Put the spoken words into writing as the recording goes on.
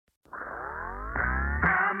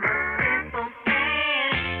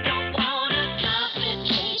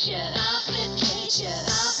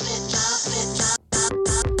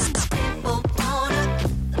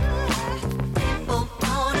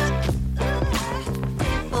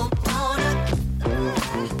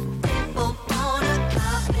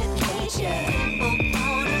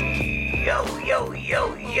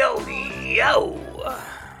Yo!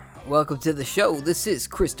 Welcome to the show. This is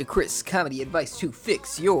Chris to Chris, comedy advice to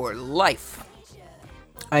fix your life.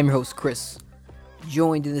 I'm your host, Chris,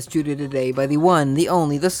 joined in the studio today by the one, the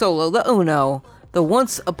only, the solo, the uno, the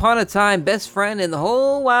once upon a time best friend in the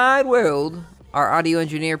whole wide world. Our audio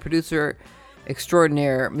engineer, producer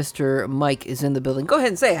extraordinaire, Mr. Mike, is in the building. Go ahead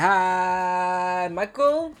and say hi,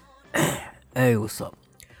 Michael. Hey, what's up?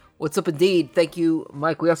 What's up indeed? Thank you,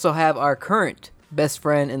 Mike. We also have our current best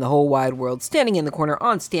friend in the whole wide world standing in the corner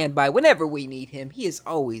on standby whenever we need him. He is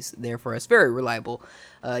always there for us. Very reliable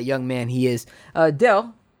young man he is.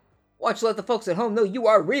 Del, why don't you let the folks at home know you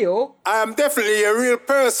are real? I'm definitely a real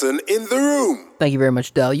person in the room. Thank you very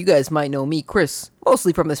much, Del. You guys might know me, Chris,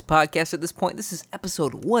 mostly from this podcast at this point. This is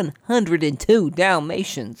episode 102,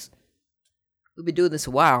 Dalmatians. We've been doing this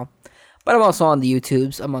a while, but I'm also on the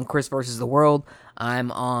YouTubes. I'm on Chris vs. the World.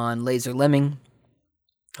 I'm on Laser Lemming.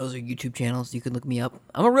 Those are YouTube channels. You can look me up.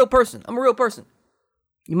 I'm a real person.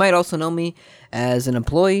 You might also know me as an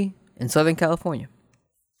employee in Southern California.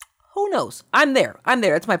 Who knows? I'm there.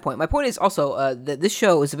 That's my point. My point is also that this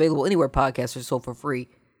show is available anywhere podcasts are sold for free.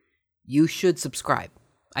 You should subscribe.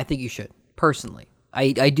 I think you should. Personally,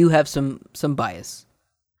 I do have some bias.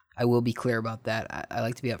 I will be clear about that. I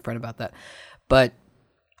like to be upfront about that. But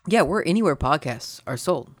yeah, we're anywhere podcasts are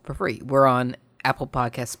sold for free. We're on Apple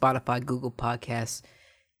Podcasts, Spotify, Google Podcasts.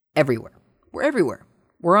 Everywhere. We're everywhere.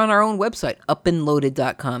 We're on our own website,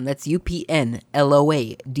 upandloaded.com. That's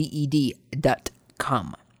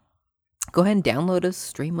upnloaded.com. Go ahead and download us,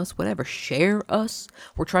 stream us, whatever. Share us.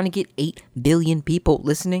 We're trying to get 8 billion people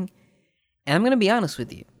listening. And I'm going to be honest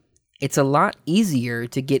with you. It's a lot easier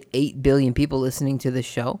to get 8 billion people listening to the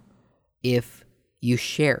show if you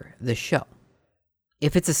share the show.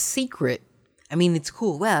 If it's a secret, I mean, it's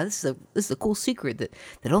cool. Wow, this is a cool secret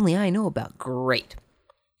that only I know about. Great.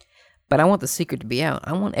 But I want the secret to be out.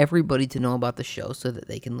 I want everybody to know about the show so that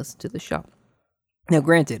they can listen to the show. Now,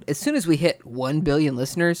 granted, as soon as we hit 1 billion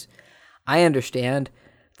listeners, I understand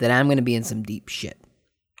that I'm going to be in some deep shit,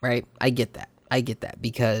 right? I get that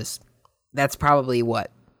because that's probably,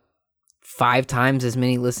 5 times as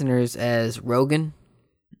many listeners as Rogan?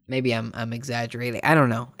 Maybe I'm exaggerating. I don't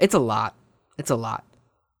know. It's a lot.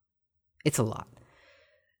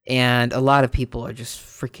 And a lot of people are just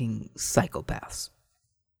freaking psychopaths.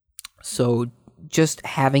 So just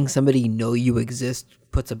having somebody know you exist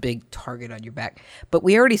puts a big target on your back. But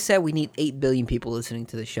we already said we need 8 billion people listening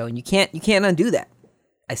to the show, and you can't undo that.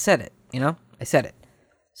 I said it, I said it.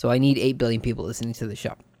 So I need 8 billion people listening to the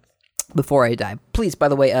show before I die. Please, by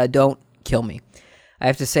the way, don't kill me. I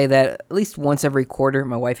have to say that at least once every quarter.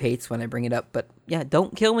 My wife hates when I bring it up, but yeah,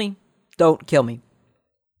 don't kill me. Don't kill me.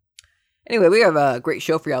 Anyway, we have a great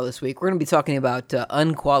show for y'all this week. We're going to be talking about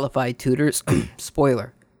unqualified tutors.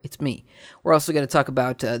 Spoiler. It's me. We're also going to talk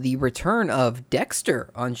about the return of Dexter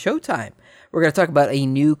on Showtime. We're going to talk about a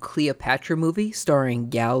new Cleopatra movie starring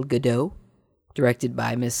Gal Gadot, directed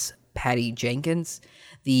by Miss Patty Jenkins.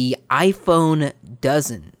 The iPhone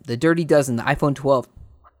dozen, the dirty dozen, the iPhone 12.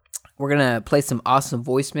 We're going to play some awesome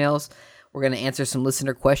voicemails. We're going to answer some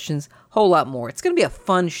listener questions. Whole lot more. It's going to be a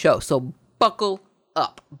fun show, so buckle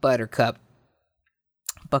up, Buttercup.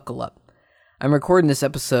 Buckle up. I'm recording this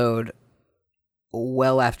episode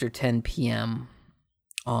well after 10 p.m.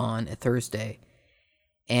 on a Thursday.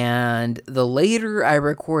 And the later I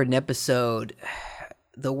record an episode,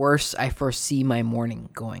 the worse I foresee my morning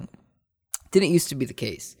going. Didn't used to be the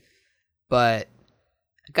case. But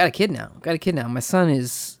I got a kid now. My son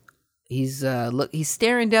he's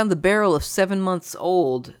staring down the barrel of 7 months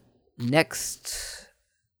old next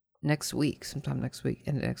week. Sometime next week.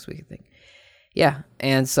 End of next week, I think. Yeah,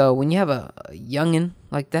 and so when you have a youngin'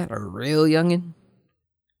 like that, a real youngin',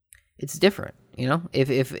 it's different,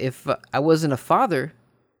 If I wasn't a father,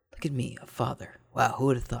 look at me, a father. Wow, who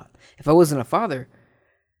would have thought? If I wasn't a father,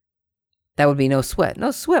 that would be no sweat. No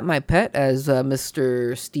sweat, my pet, as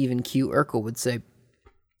Mr. Stephen Q. Urkel would say.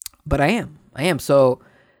 But I am. So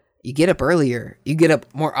you get up earlier. You get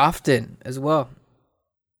up more often as well.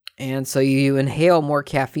 And so you inhale more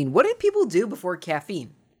caffeine. What did people do before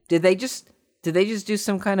caffeine? Did they just do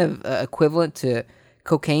some kind of equivalent to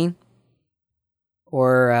cocaine?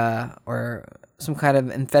 Or some kind of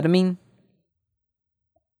amphetamine.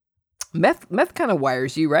 Meth kind of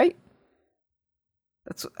wires you, right?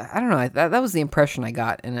 I don't know. That was the impression I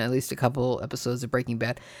got in at least a couple episodes of Breaking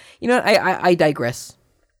Bad. You know what? I digress.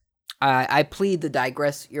 I plead the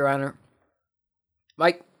digress, Your Honor.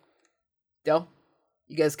 Mike, Del,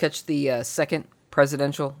 you guys catch the second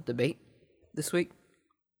presidential debate this week?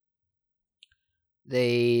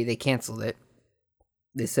 They canceled it.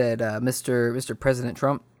 They said, Mr. President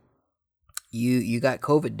Trump, you got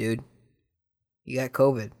COVID, dude. You got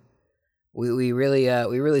COVID. We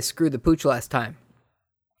really screwed the pooch last time.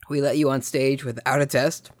 We let you on stage without a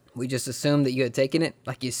test. We just assumed that you had taken it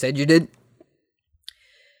like you said you did.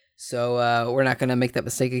 So we're not going to make that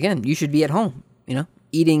mistake again. You should be at home,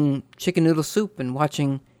 eating chicken noodle soup and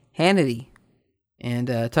watching Hannity and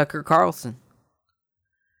Tucker Carlson.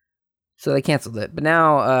 So they canceled it. But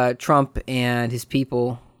now Trump and his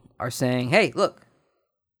people are saying, hey, look,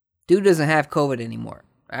 dude doesn't have COVID anymore.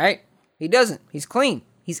 All right? He doesn't. He's clean.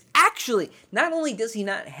 He's actually, not only does he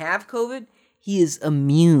not have COVID, he is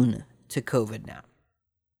immune to COVID now.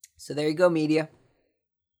 So there you go, media.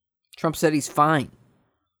 Trump said he's fine.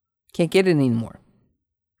 Can't get it anymore.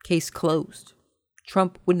 Case closed.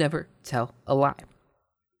 Trump would never tell a lie.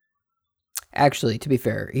 Actually, to be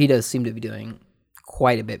fair, he does seem to be doing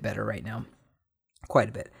quite a bit better right now. Quite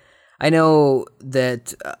a bit. I know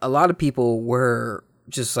that a lot of people were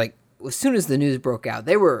just like, as soon as the news broke out,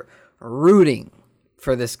 they were rooting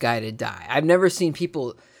for this guy to die. I've never seen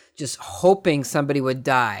people just hoping somebody would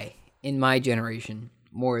die in my generation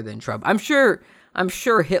more than Trump. I'm sure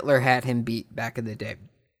Hitler had him beat back in the day.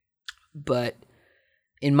 But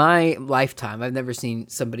in my lifetime, I've never seen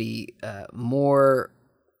somebody more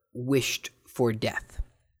wished for death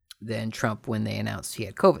than Trump when they announced he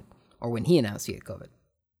had COVID, or when he announced he had COVID.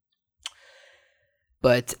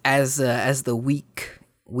 But as the week,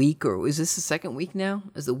 or is this the second week now?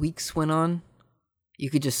 As the weeks went on, you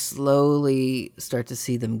could just slowly start to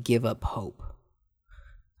see them give up hope.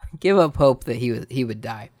 Give up hope that he would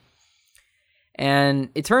die. And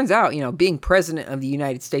it turns out, being president of the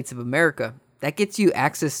United States of America, that gets you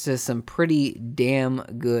access to some pretty damn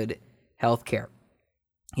good health care.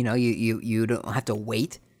 You don't have to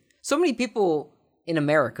wait. So many people in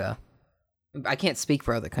America, I can't speak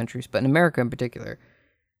for other countries, but in America in particular,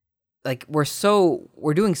 like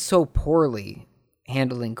we're doing so poorly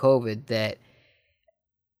handling COVID that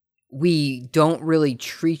we don't really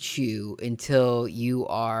treat you until you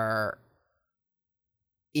are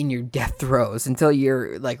in your death throes, until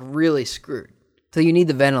you're like really screwed, until you need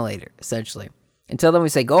the ventilator, essentially. Until then we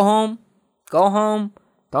say, go home,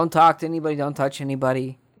 don't talk to anybody, don't touch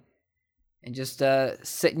anybody, and just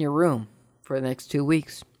sit in your room for the next 2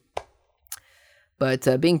 weeks.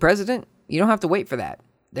 But being president, you don't have to wait for that.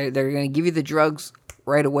 They're going to give you the drugs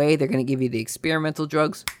right away. They're going to give you the experimental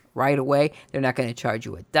drugs right away. They're not going to charge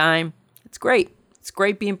you a dime. It's great. It's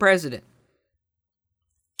great being president.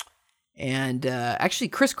 And actually,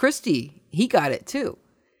 Chris Christie, he got it too.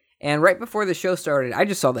 And right before the show started, I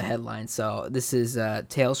just saw the headline, so this is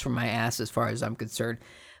tales from my ass as far as I'm concerned.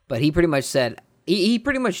 But he pretty much said, he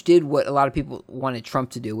pretty much did what a lot of people wanted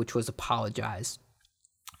Trump to do, which was apologize.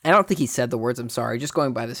 I don't think he said the words, I'm sorry, just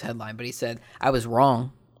going by this headline, but he said, I was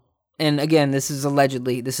wrong. And again, this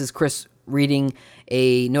is Chris reading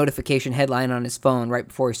a notification headline on his phone right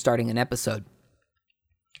before he's starting an episode.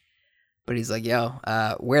 But he's like,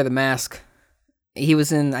 wear the mask. He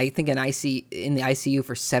was in the ICU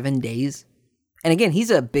for 7 days. And again, he's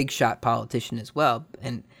a big shot politician as well.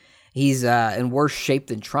 And he's in worse shape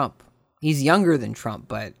than Trump. He's younger than Trump,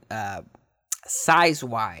 but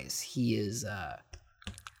size-wise, he is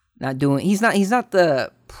he's not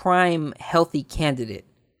the prime healthy candidate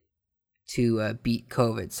to beat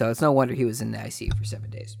COVID. So it's no wonder he was in the ICU for 7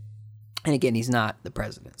 days. And again, he's not the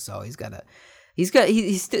president, so he's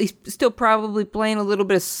still probably playing a little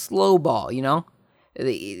bit of slow ball,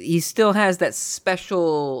 He still has that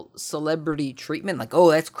special celebrity treatment, like,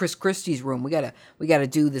 oh, that's Chris Christie's room. We gotta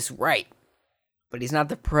do this right. But he's not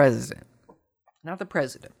the president. Not the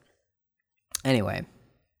president. Anyway,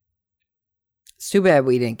 it's too bad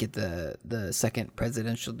we didn't get the second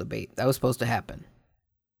presidential debate. That was supposed to happen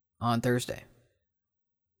on Thursday.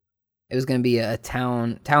 It was going to be a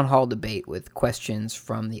town hall debate with questions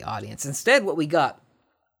from the audience. Instead, what we got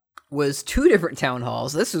was 2 different town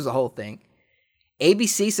halls. This was the whole thing.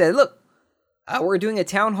 ABC said, look, we're doing a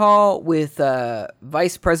town hall with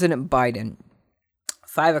Vice President Biden,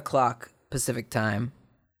 5 o'clock Pacific time,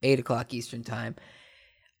 8 o'clock Eastern time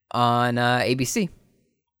on ABC.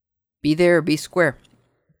 Be there or be square.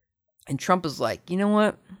 And Trump is like, you know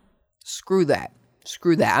what? Screw that.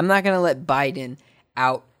 I'm not going to let Biden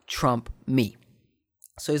out Trump me.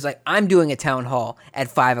 So he's like, I'm doing a town hall at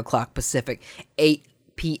 5 o'clock Pacific, 8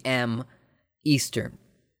 p.m. Eastern.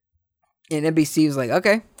 And NBC was like,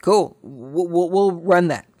 okay, cool. We'll run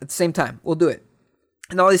that at the same time. We'll do it.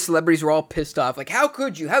 And all these celebrities were all pissed off. Like, how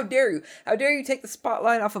could you? How dare you? How dare you take the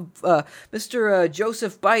spotlight off of Mr.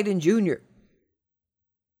 Joseph Biden Jr.?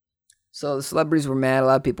 So the celebrities were mad. A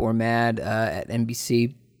lot of people were mad at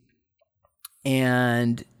NBC.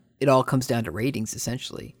 And it all comes down to ratings,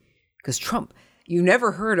 essentially. Because Trump, You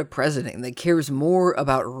never heard a president that cares more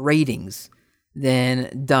about ratings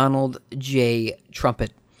than Donald J.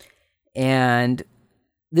 Trumpet. And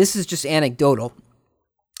this is just anecdotal,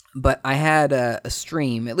 but I had a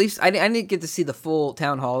stream. At least I didn't get to see the full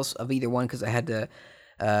town halls of either one because I had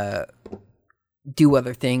to do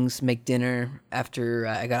other things, make dinner after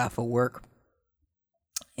I got off of work.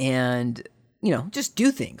 And, just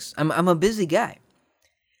do things. I'm a busy guy.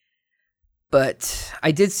 But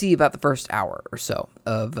I did see about the first hour or so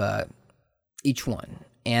of each one.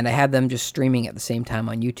 And I had them just streaming at the same time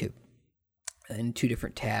on YouTube in 2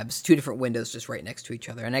 different tabs, 2 different windows just right next to each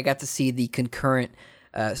other. And I got to see the concurrent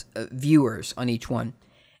viewers on each one.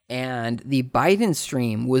 And the Biden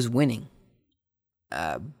stream was winning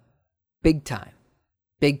big time.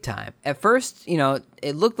 Big time. At first,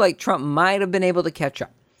 it looked like Trump might have been able to catch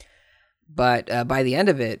up. But by the end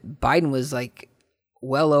of it, Biden was like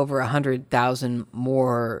well over 100,000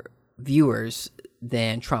 more viewers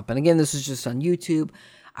than Trump. And again, this is just on YouTube.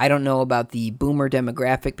 I don't know about the boomer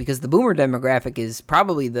demographic because the boomer demographic is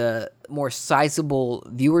probably the more sizable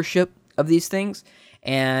viewership of these things.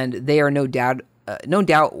 And they are no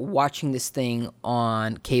doubt watching this thing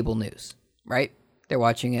on cable news, right? They're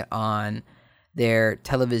watching it on their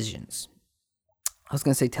televisions. I was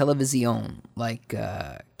going to say television, like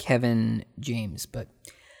Kevin James, but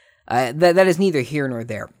that is neither here nor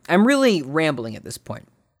there. I'm really rambling at this point.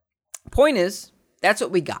 Point is, that's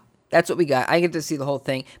what we got. That's what we got. I get to see the whole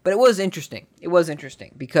thing, but it was interesting. It was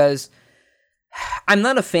interesting because I'm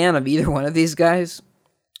not a fan of either one of these guys,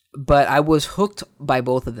 but I was hooked by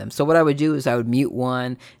both of them. So what I would do is I would mute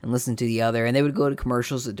one and listen to the other, and they would go to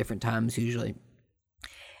commercials at different times usually.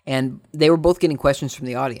 And they were both getting questions from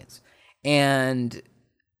the audience. And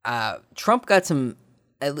Trump got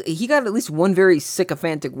he got at least one very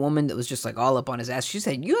sycophantic woman that was just like all up on his ass. She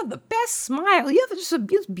said, "You have the best smile. You have just a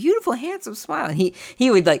beautiful, handsome smile." And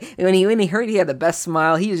he would like, when he heard he had the best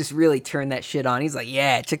smile, he just really turned that shit on. He's like,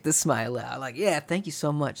 "Yeah, check this smile out." Like, "Yeah, thank you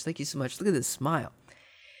so much. Thank you so much. Look at this smile."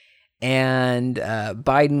 And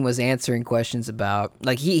Biden was answering questions about,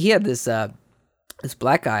 like, he had this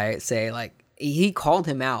black guy say, like, he called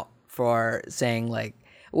him out for saying, like,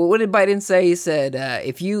 well, what did Biden say? He said,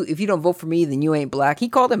 if you don't vote for me, then you ain't black. He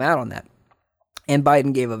called him out on that. And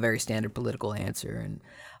Biden gave a very standard political answer and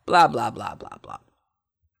blah, blah, blah, blah, blah.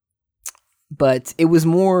 But it was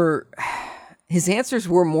more, his answers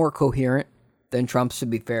were more coherent than Trump's, to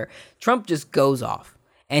be fair. Trump just goes off.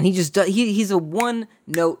 And he just does, he's a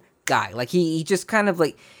one-note guy. Like, he just kind of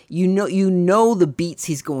like, you know the beats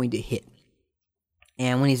he's going to hit.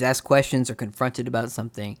 And when he's asked questions or confronted about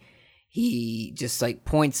something, he just like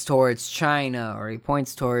points towards China or he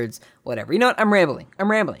points towards whatever. You know what? I'm rambling.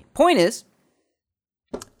 Point is,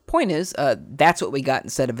 that's what we got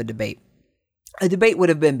instead of a debate. A debate would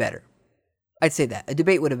have been better. I'd say that. A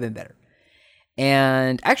debate would have been better.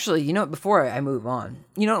 And actually, before I move on,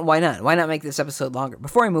 why not? Why not make this episode longer?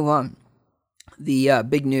 Before I move on, the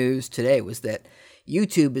big news today was that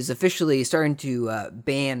YouTube is officially starting to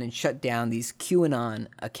ban and shut down these QAnon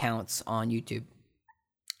accounts on YouTube.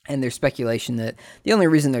 And there's speculation that the only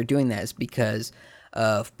reason they're doing that is because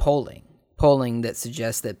of polling that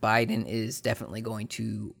suggests that Biden is definitely going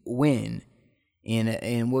to win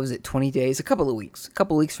in what was it, 20 days? A couple of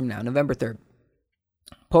weeks from now, November 3rd.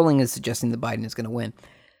 Polling is suggesting that Biden is going to win.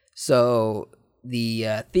 So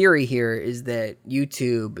the theory here is that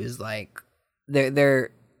YouTube is like, they're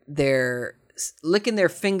licking their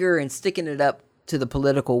finger and sticking it up to the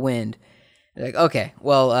political wind. They're like, okay,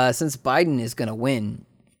 well, since Biden is going to win,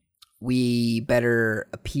 we better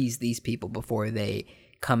appease these people before they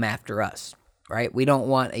come after us, right? We don't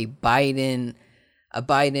want a Biden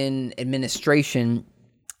administration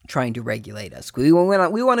trying to regulate us. We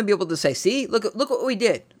want to be able to say, see, look what we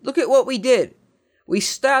did. Look at what we did. We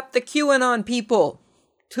stopped the QAnon people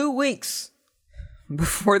 2 weeks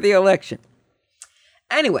before the election.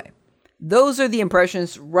 Anyway, those are the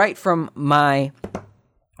impressions right from my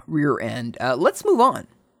rear end. Let's move on.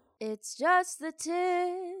 It's just the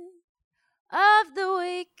tip of the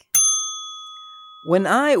week. When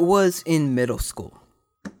I was in middle school,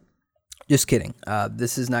 just kidding.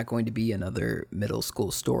 This is not going to be another middle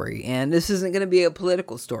school story, and this isn't going to be a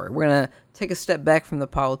political story. We're going to take a step back from the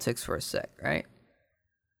politics for a sec, right?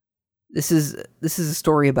 This is a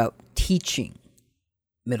story about teaching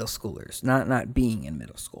middle schoolers, not being in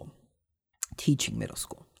middle school. Teaching middle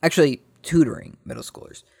school. Actually, tutoring middle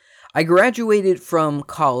schoolers. I graduated from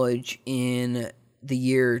college in the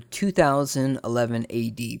year 2011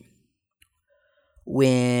 AD,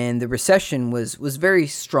 when the recession was very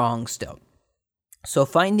strong still. So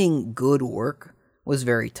finding good work was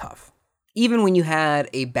very tough. even when you had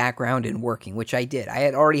a background in working, which I did. I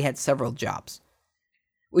had already had several jobs,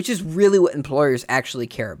 which is really what employers actually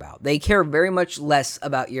care about. They care very much less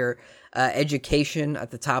about your education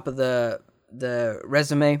at the top of the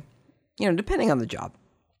resume, depending on the job.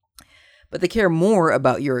 But they care more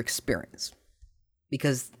about your experience,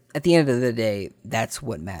 because at the end of the day, that's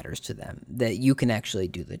what matters to them, that you can actually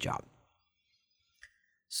do the job.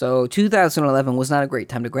 So 2011 was not a great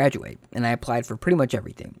time to graduate, and I applied for pretty much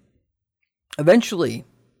everything. Eventually,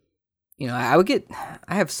 I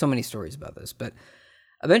have so many stories about this, but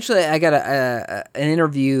eventually I got an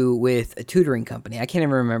interview with a tutoring company. I can't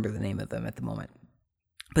even remember the name of them at the moment.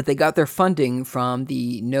 But they got their funding from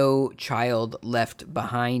the No Child Left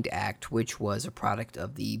Behind Act, which was a product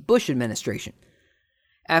of the Bush administration.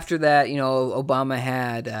 After that, Obama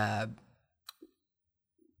had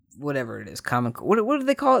whatever it is, what do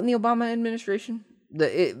they call it in the Obama administration?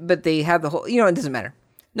 But they had the whole, it doesn't matter.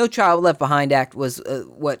 No Child Left Behind Act was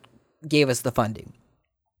what gave us the funding.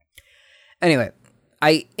 Anyway,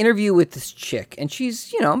 I interview with this chick, and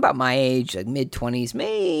she's, about my age, like mid-20s,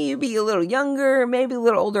 maybe a little younger, maybe a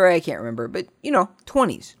little older, I can't remember, but,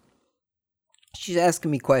 20s. She's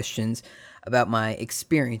asking me questions about my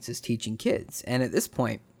experiences teaching kids, and at this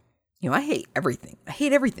point, I hate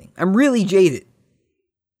everything. I'm really jaded.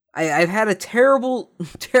 I've had a terrible,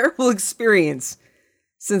 terrible experience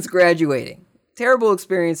since graduating. Terrible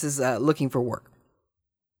experiences looking for work.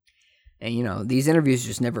 And, these interviews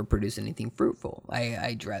just never produce anything fruitful.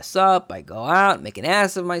 I dress up, I go out, make an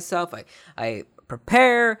ass of myself, I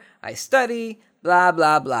prepare, I study, blah,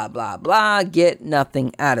 blah, blah, blah, blah, get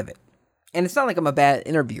nothing out of it. And it's not like I'm a bad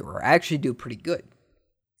interviewer. I actually do pretty good.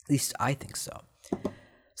 At least I think so.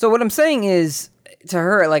 So what I'm saying is, to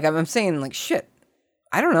her, I'm saying, shit,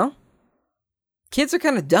 I don't know. Kids are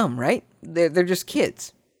kind of dumb, right? They're just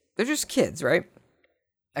kids. They're just kids, right?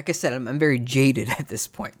 Like I said, I'm very jaded at this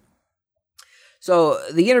point. So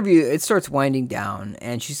the interview, it starts winding down,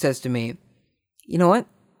 and she says to me, you know what?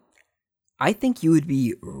 I think you would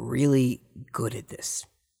be really good at this.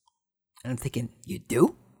 And I'm thinking, you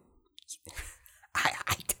do?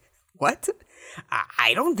 What?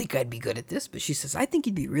 I don't think I'd be good at this. But she says, I think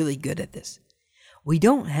you'd be really good at this. We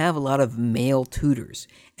don't have a lot of male tutors,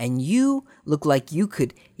 and you look like you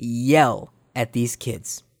could yell at these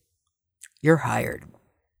kids. You're hired.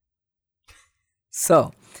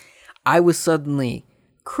 So I was suddenly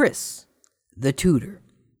Chris, the tutor.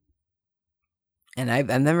 And I've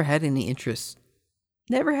never had any interest.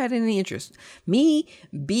 Never had any interest. Me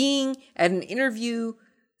being at an interview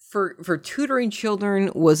for tutoring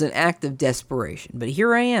children was an act of desperation. But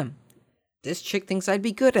here I am. This chick thinks I'd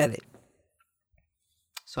be good at it.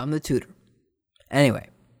 So I'm the tutor. Anyway,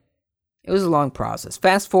 it was a long process.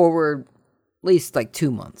 Fast forward at least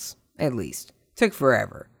 2 months. At least. Took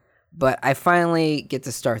forever. But I finally get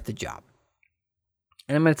to start the job.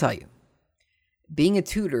 And I'm going to tell you, being a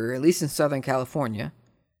tutor, at least in Southern California,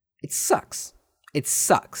 it sucks. It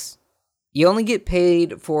sucks. You only get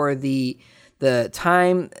paid for the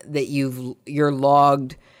time that you're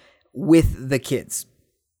logged with the kids.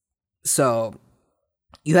 So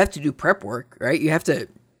you have to do prep work, right? You have to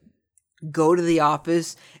go to the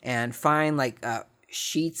office and find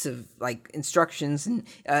sheets of instructions and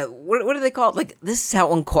what do they call it? This is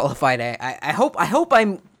how unqualified I hope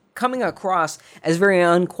I'm coming across as very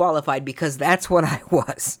unqualified, because that's what I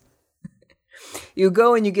was. You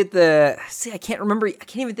go and you get I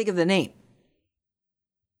can't even think of the name.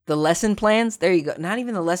 The lesson plans? There you go. Not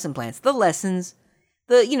even the lesson plans. The lessons.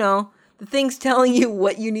 The things telling you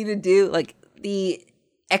what you need to do. The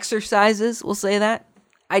exercises, we'll say that.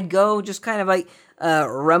 I'd go just kind of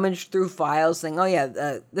rummage through files saying, oh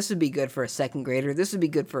yeah, this would be good for a second grader. This would be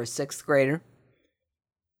good for a sixth grader.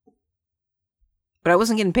 But I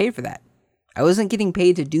wasn't getting paid for that. I wasn't getting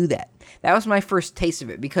paid to do that. That was my first taste of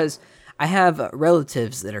it, because I have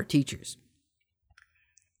relatives that are teachers.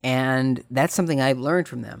 And that's something I've learned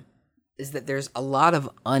from them, is that there's a lot of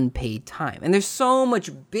unpaid time. And there's so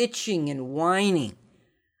much bitching and whining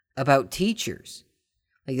about teachers.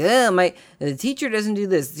 The teacher doesn't do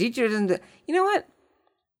this. The teacher doesn't do... You know what?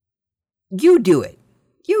 You do it.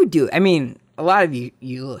 You do it. I mean, a lot of you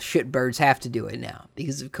little shitbirds have to do it now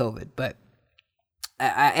because of COVID. But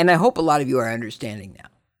I hope a lot of you are understanding now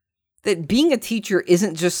that being a teacher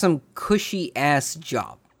isn't just some cushy-ass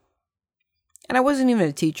job. And I wasn't even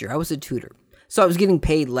a teacher. I was a tutor. So I was getting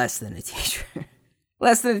paid less than a teacher.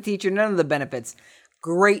 Less than a teacher, none of the benefits.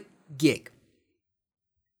 Great gig.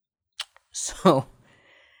 So,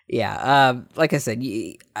 yeah, like I said,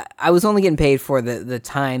 I was only getting paid for the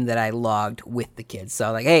time that I logged with the kids.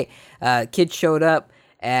 So, hey, kids showed up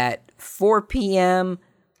at 4 p.m.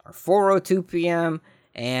 or 4:02 p.m.,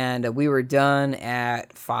 and we were done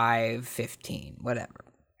at 5:15, whatever.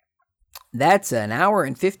 That's an hour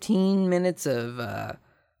and 15 minutes of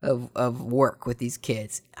work with these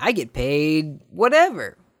kids. I get paid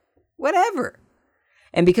whatever.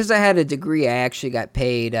 And because I had a degree, I actually got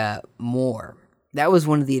paid more. That was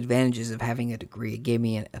one of the advantages of having a degree. It gave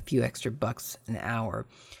me a few extra bucks an hour.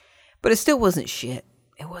 But it still wasn't shit.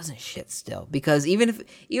 It wasn't shit still. Because even if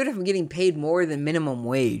I'm getting paid more than minimum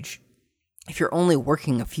wage, if you're only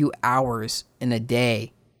working a few hours in a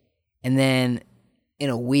day, and then in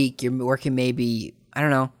a week you're working maybe, I don't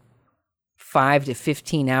know, 5 to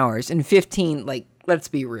 15 hours. And 15, like, let's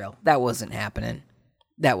be real, that wasn't happening.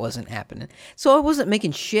 So I wasn't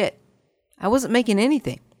making shit. I wasn't making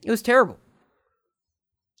anything. It was terrible.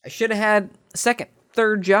 I should have had a second,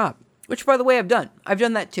 third job, which, by the way, I've done. I've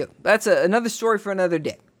done that too. That's another story for another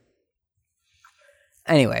day.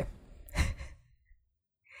 Anyway,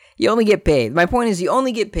 you only get paid. My point is, you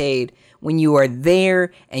only get paid when you are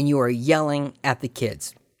there and you are yelling at the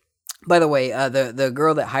kids. By the way, the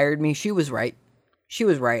girl that hired me, she was right.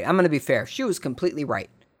 I'm going to be fair. She was completely right.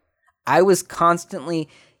 I was constantly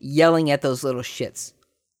yelling at those little shits.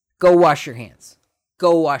 Go wash your hands.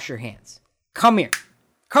 Come here.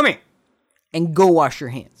 And go wash your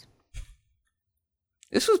hands.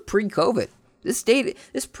 This was pre-COVID. This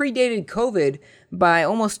predated COVID by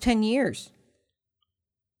almost 10 years.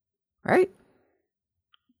 Right?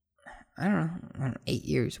 I don't know, 8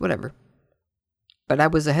 years, whatever. But I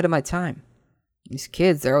was ahead of my time. These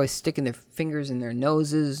kids, they're always sticking their fingers in their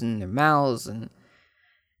noses and their mouths,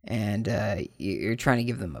 and you're trying to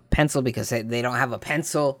give them a pencil because they don't have a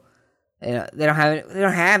pencil. They don't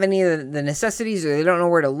have any of the necessities, or they don't know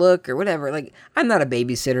where to look or whatever. Like, I'm not a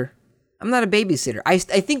babysitter. I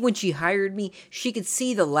think when she hired me, she could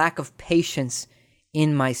see the lack of patience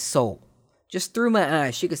in my soul. Just through my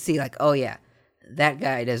eyes, she could see, like, oh yeah, that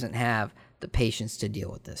guy doesn't have the patience to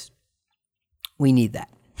deal with this. We need that.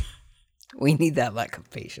 We need that lack of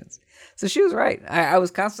patience. So she was right. I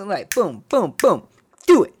was constantly like, boom, boom, boom.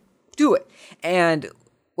 Do it. And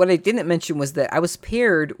what I didn't mention was that I was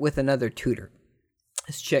paired with another tutor.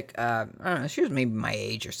 This chick, I don't know, she was maybe my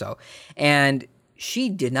age or so. And she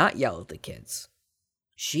did not yell at the kids.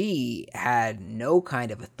 She had no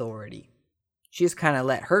kind of authority. She just kind of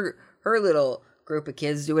let her little group of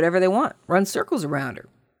kids do whatever they want, run circles around her.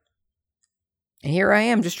 And here I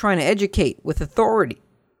am just trying to educate with authority.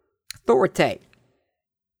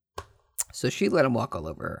 So she let them walk all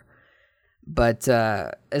over her. But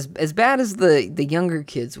as bad as the younger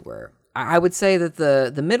kids were, I would say that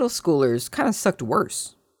the middle schoolers kind of sucked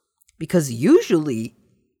worse. Because usually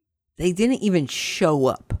they didn't even show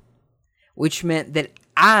up. Which meant that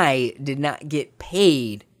I did not get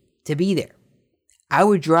paid to be there. I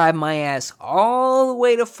would drive my ass all the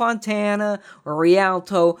way to Fontana or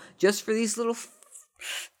Rialto just for these little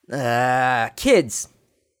kids.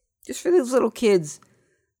 Just for these little kids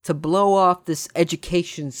to blow off this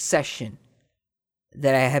education session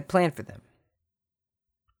that I had planned for them.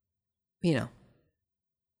 You know,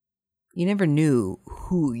 you never knew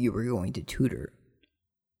who you were going to tutor.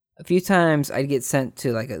 A few times I'd get sent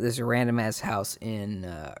to like this random ass house in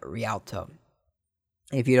Rialto.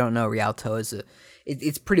 If you don't know, Rialto is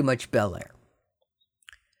it's pretty much Bel Air.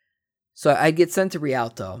 So I'd get sent to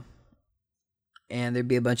Rialto, and there'd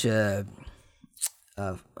be a bunch of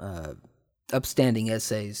upstanding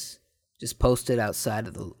essays just posted outside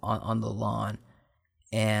of on the lawn,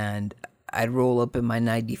 and I'd roll up in my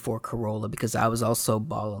 '94 Corolla because I was also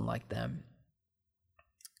balling like them.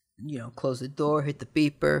 You know, close the door, hit the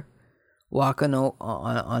beeper, walk on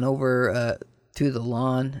over to the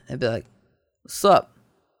lawn, and be like, "What's up?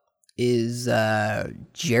 Is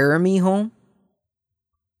Jeremy home?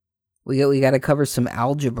 We got to cover some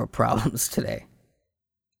algebra problems today."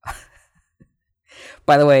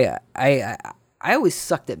 By the way, I always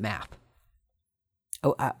sucked at math.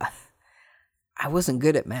 Oh, I wasn't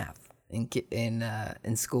good at math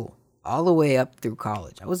in school all the way up through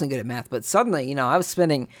college. I wasn't good at math, but suddenly, you know, I was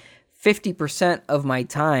spending 50% of my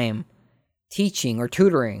time teaching or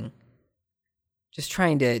tutoring, just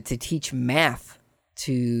trying to teach math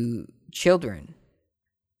to children,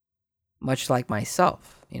 much like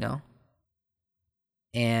myself, you know.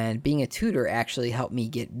 And being a tutor actually helped me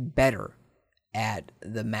get better at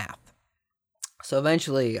the math. So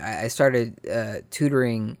eventually I started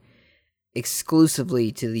tutoring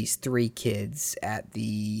exclusively to these 3 kids at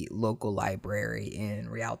the local library in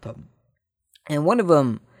Rialto. And one of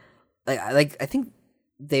them, like I think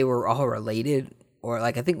they were all related, or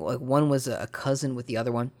like I think like one was a cousin with the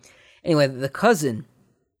other one. Anyway, the cousin,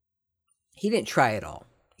 he didn't try at all.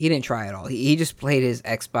 He didn't try at all. He just played his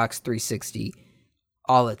Xbox 360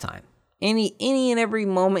 all the time. Any and every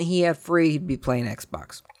moment he had free, he'd be playing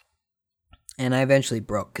Xbox. And I eventually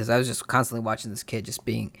broke because I was just constantly watching this kid just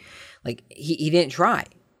being like, he didn't try.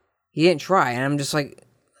 He didn't try. And I'm just like,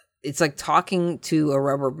 it's like talking to a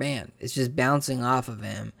rubber band. It's just bouncing off of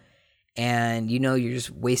him. And you're just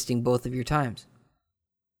wasting both of your times.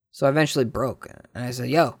 So I eventually broke. And I said,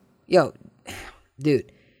 yo,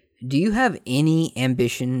 dude, do you have any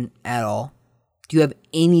ambition at all? Do you have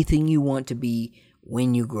anything you want to be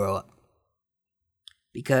when you grow up?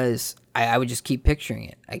 Because I would just keep picturing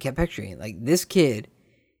it. I kept picturing it. Like, this kid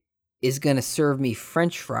is going to serve me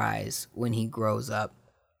French fries when he grows up.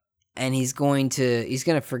 And he's going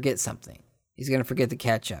to forget something. He's going to forget the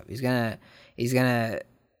ketchup. He's going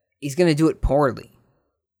to do it poorly.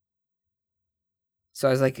 So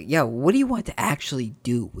I was like, yo, what do you want to actually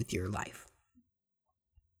do with your life?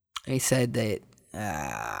 And he said that,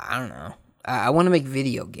 I don't know. I want to make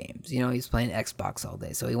video games. He's playing Xbox all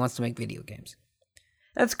day, so he wants to make video games.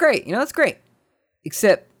 That's great. That's great.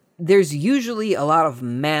 Except there's usually a lot of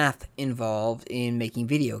math involved in making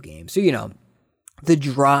video games. So, the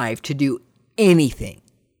drive to do anything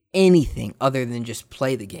other than just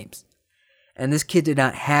play the games. And this kid did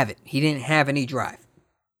not have it. He didn't have any drive.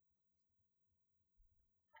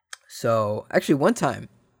 So, actually, one time,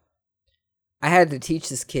 I had to teach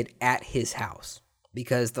this kid at his house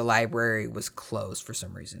because the library was closed for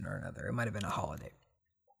some reason or another. It might have been a holiday.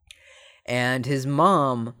 And his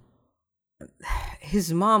mom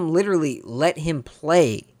literally let him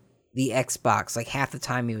play the Xbox like half the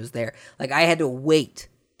time he was there. Like, I had to wait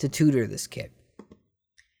to tutor this kid.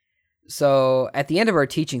 So at the end of our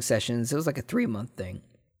teaching sessions, it was like a 3-month thing,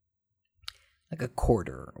 like a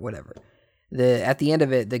quarter or whatever. At the end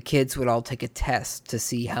of it, the kids would all take a test to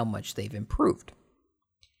see how much they've improved.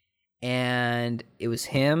 And it was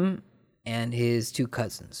him and his 2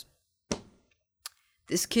 cousins.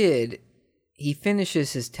 This kid, he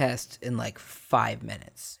finishes his test in like 5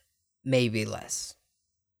 minutes, maybe less.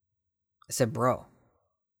 I said, bro,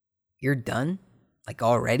 you're done? Like,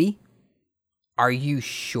 already? Are you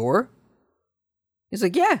sure? He's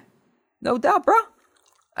like, yeah, no doubt, bro.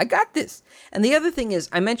 I got this. And the other thing is,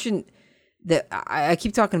 I mentioned that I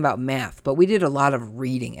keep talking about math, but we did a lot of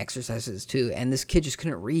reading exercises too, and this kid just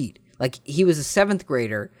couldn't read. Like, he was a 7th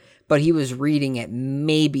grader, but he was reading at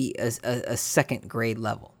maybe a 2nd grade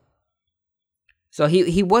level. So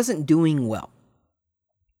he wasn't doing well.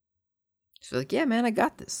 So like, yeah, man, I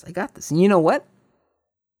got this. And you know what?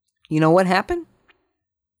 You know what happened?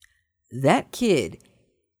 That kid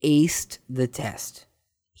aced the test.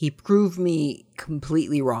 He proved me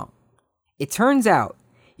completely wrong. It turns out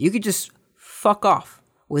you could just fuck off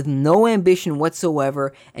with no ambition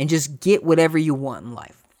whatsoever and just get whatever you want in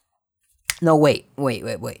life. No, wait.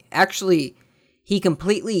 Actually, he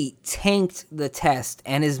completely tanked the test,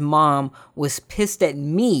 and his mom was pissed at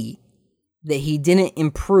me that he didn't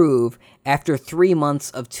improve after 3 months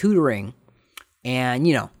of tutoring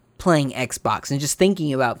and, playing Xbox and just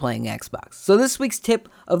thinking about playing Xbox. So this week's tip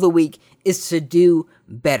of the week is to do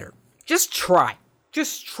better. Just try.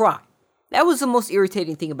 That was the most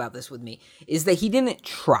irritating thing about this with me, is that he didn't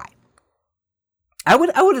try. I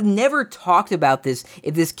would have never talked about this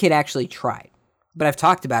if this kid actually tried. But I've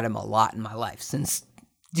talked about him a lot in my life since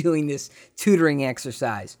doing this tutoring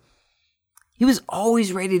exercise. He was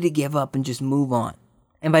always ready to give up and just move on.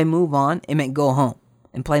 And by move on, it meant go home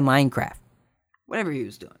and play Minecraft. Whatever he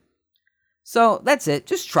was doing. So that's it.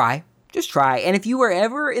 Just try. And if you were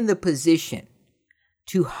ever in the position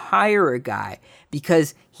to hire a guy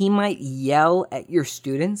because he might yell at your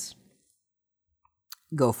students,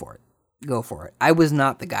 go for it. I was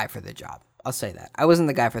not the guy for the job. I'll say that. I wasn't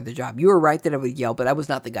the guy for the job. You were right that I would yell, but I was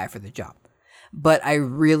not the guy for the job. But I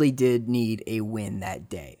really did need a win that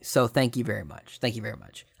day. So thank you very much.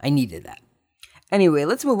 I needed that. Anyway,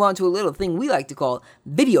 let's move on to a little thing we like to call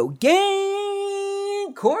Video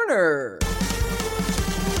Game Corner.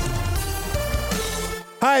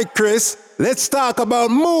 Hi, Chris. Let's talk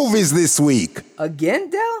about movies this week. Again,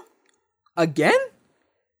 Del? Again?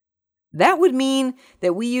 That would mean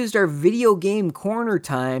that we used our Video Game Corner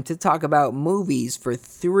time to talk about movies for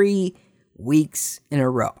 3 weeks in a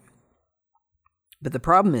row. But the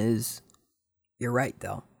problem is, you're right,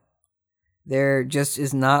 Del. There just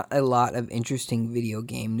is not a lot of interesting video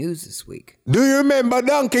game news this week. Do you remember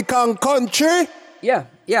Donkey Kong Country? Yeah,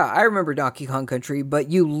 I remember Donkey Kong Country,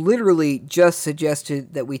 but you literally just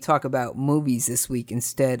suggested that we talk about movies this week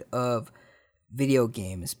instead of video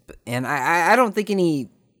games. And I don't think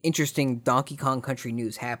any interesting Donkey Kong Country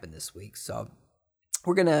news happened this week, so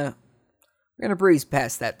we're gonna breeze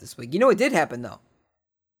past that this week. You know what did happen, though?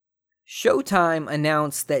 Showtime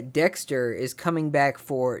announced that Dexter is coming back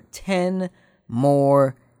for 10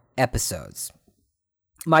 more episodes.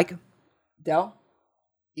 Mike, Del,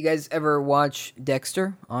 you guys ever watch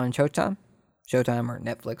Dexter on Showtime? Showtime or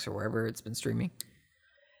Netflix or wherever it's been streaming?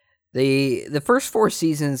 The first 4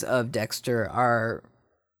 seasons of Dexter are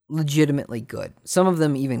legitimately good. Some of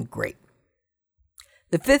them even great.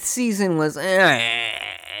 The 5th season was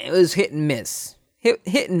it was hit and miss.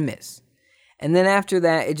 Hit and miss. And then after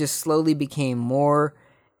that, it just slowly became more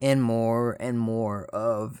and more and more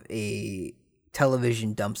of a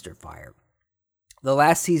television dumpster fire. The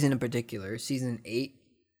last season in particular, season 8,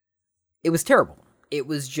 it was terrible. It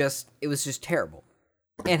was just terrible.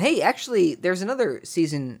 And hey, actually, there's another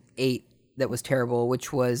season 8 that was terrible,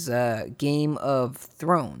 which was Game of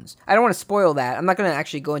Thrones. I don't want to spoil that. I'm not going to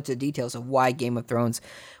actually go into details of why Game of Thrones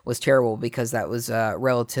was terrible, because that was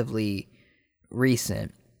relatively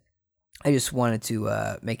recent. I just wanted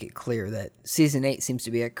to make it clear that season 8 seems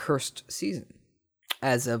to be a cursed season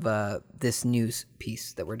as of this news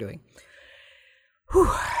piece that we're doing.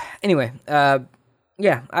 Whew. Anyway,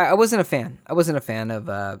 yeah, I wasn't a fan. I wasn't a fan of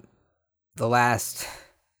the last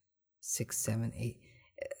 6, 7, 8,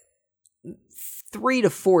 3 to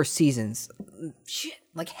 4 seasons. Shit,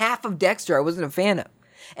 like half of Dexter I wasn't a fan of.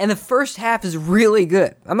 And the first half is really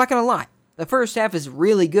good. I'm not going to lie. The first half is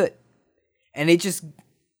really good. And it just,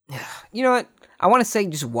 you know what? I want to say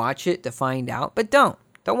just watch it to find out, but don't.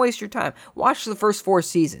 Don't waste your time. Watch the first 4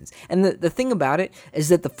 seasons. And the thing about it is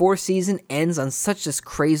that the 4th season ends on such this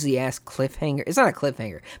crazy-ass cliffhanger. It's not a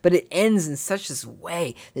cliffhanger, but it ends in such this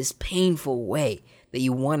way, this painful way, that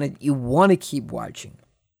you want to keep watching.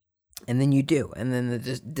 And then you do. And then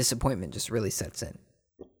the disappointment just really sets in.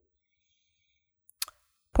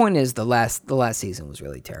 Point is, the last season was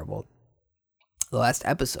really terrible. The last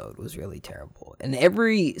episode was really terrible. And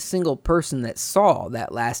every single person that saw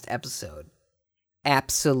that last episode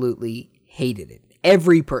absolutely hated it.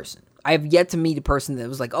 Every person. I have yet to meet a person that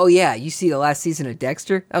was like, oh yeah, you see the last season of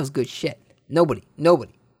Dexter? That was good shit. Nobody.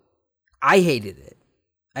 I hated it.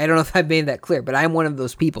 I don't know if I made that clear, but I'm one of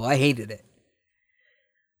those people. I hated it.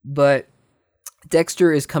 But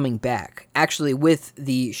Dexter is coming back, actually with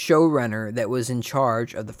the showrunner that was in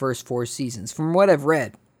charge of the first 4 seasons. From what I've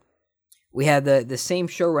read, we had the same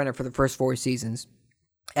showrunner for the first 4 seasons.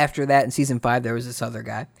 After that, in season 5, there was this other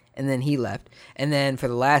guy, and then he left. And then for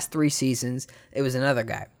the last 3 seasons, it was another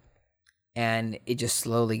guy. And it just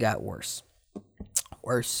slowly got worse.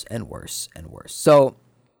 Worse and worse and worse. So,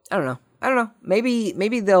 I don't know.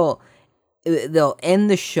 Maybe they'll end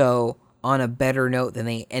the show on a better note than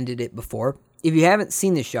they ended it before. If you haven't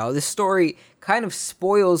seen the show, this story kind of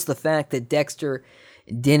spoils the fact that Dexter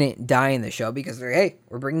didn't die in the show, because they're, hey,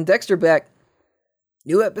 we're bringing Dexter back.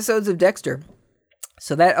 New episodes of Dexter.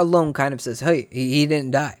 So that alone kind of says, hey, he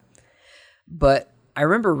didn't die. But I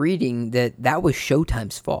remember reading that was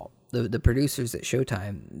Showtime's fault. The producers at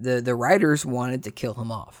Showtime, the writers wanted to kill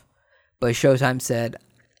him off. But Showtime said,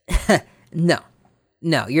 no,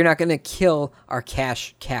 you're not going to kill our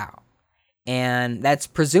cash cow. And that's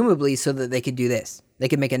presumably so that they could do this. They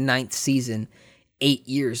could make a 9th season 8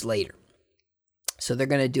 years later. So they're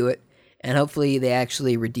going to do it, and hopefully they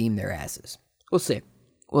actually redeem their asses. We'll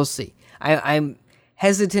see. I'm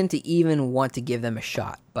hesitant to even want to give them a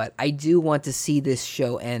shot, but I do want to see this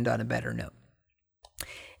show end on a better note.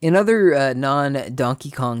 In other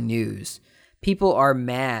non-Donkey Kong news, people are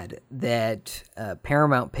mad that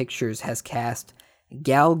Paramount Pictures has cast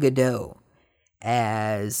Gal Gadot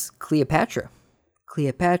as Cleopatra.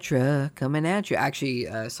 Cleopatra coming at you. Actually,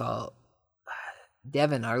 I saw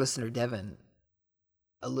Devin, our listener Devin,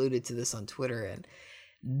 alluded to this on Twitter, and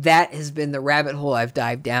that has been the rabbit hole I've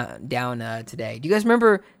dived down today. Do you guys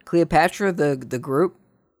remember Cleopatra, the group?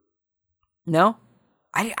 No?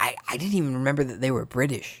 I didn't even remember that they were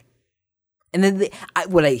British. And then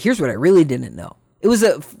here's what I really didn't know. It was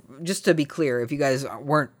just to be clear, if you guys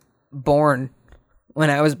weren't born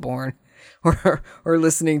when I was born, or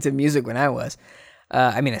listening to music when I was.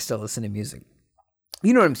 I mean, I still listen to music.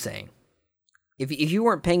 You know what I'm saying. If you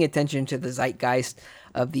weren't paying attention to the zeitgeist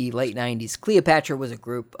of the late 90s, Cleopatra was a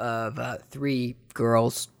group of 3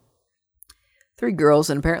 girls. 3 girls,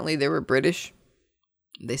 and apparently they were British.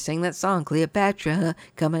 They sang that song, Cleopatra,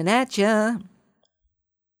 coming at ya.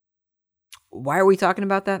 Why are we talking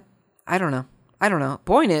about that? I don't know.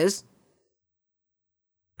 Point is,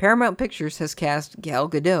 Paramount Pictures has cast Gal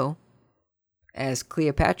Gadot as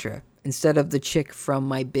Cleopatra instead of the chick from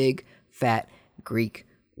My Big Fat Greek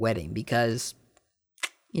Wedding, because,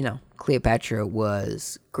 you know, Cleopatra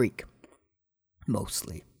was Greek,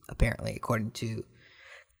 mostly, apparently, according to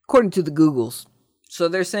the Googles. So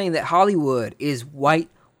they're saying that Hollywood is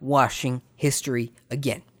whitewashing history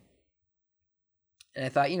again. And I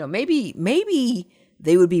thought, maybe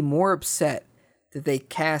they would be more upset that they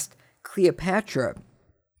cast Cleopatra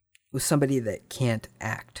with somebody that can't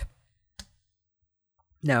act.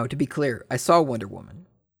 Now, to be clear, I saw Wonder Woman.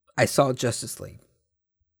 I saw Justice League.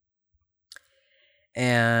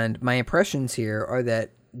 And my impressions here are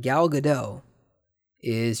that Gal Gadot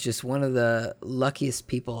is just one of the luckiest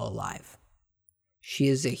people alive. She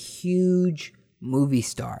is a huge movie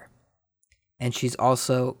star. And she's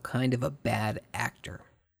also kind of a bad actor.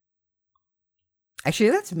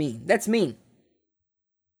 Actually, that's mean. That's mean.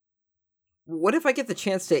 What if I get the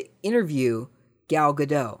chance to interview Gal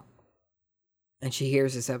Gadot and she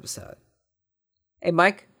hears this episode? Hey,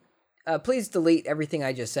 Mike, please delete everything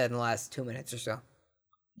I just said in the last 2 minutes or so.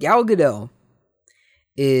 Gal Gadot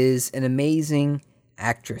is an amazing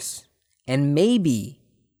actress, and maybe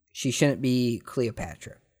she shouldn't be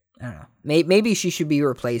Cleopatra. I don't know. Maybe she should be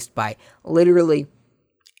replaced by literally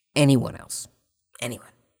anyone else. Anyone.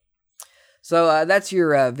 So that's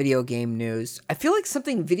your video game news. I feel like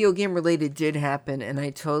something video game related did happen, and I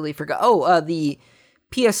totally forgot. Oh, the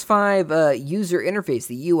PS5 user interface,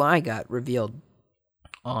 the UI, got revealed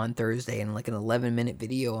on Thursday in like an 11-minute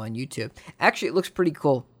video on YouTube. Actually, it looks pretty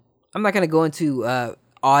cool. I'm not going to go into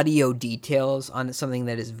audio details on something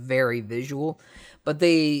that is very visual, but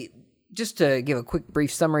just to give a quick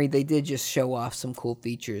brief summary, they did just show off some cool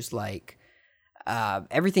features like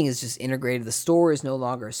everything is just integrated. The store is no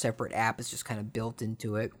longer a separate app. It's just kind of built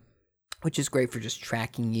into it, which is great for just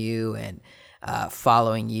tracking you and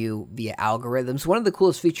following you via algorithms. One of the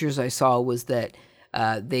coolest features I saw was that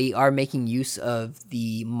they are making use of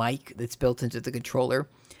the mic that's built into the controller.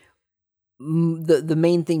 The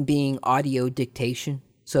main thing being audio dictation.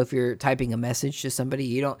 So if you're typing a message to somebody,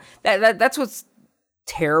 you don't... That's what's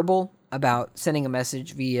terrible about sending a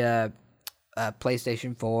message via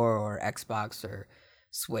PlayStation 4 or Xbox or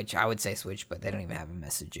Switch. I would say Switch, but they don't even have a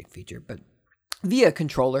messaging feature. But via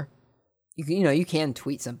controller, you can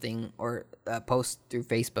tweet something or post through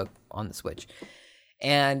Facebook on the Switch.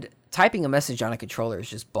 And typing a message on a controller is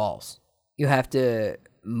just balls. You have to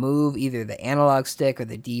move either the analog stick or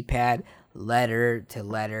the D-pad, letter to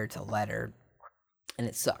letter to letter, and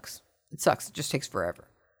it sucks. It just takes forever.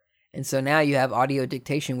 And so now you have audio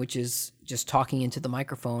dictation, which is just talking into the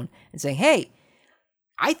microphone and saying, hey,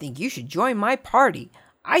 I think you should join my party.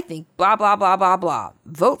 I think blah, blah, blah, blah, blah.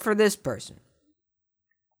 Vote for this person.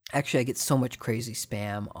 Actually, I get so much crazy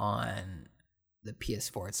spam on the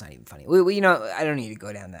PS4. It's not even funny. I don't need to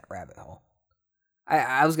go down that rabbit hole.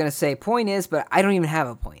 I was going to say point is, but I don't even have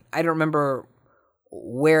a point. I don't remember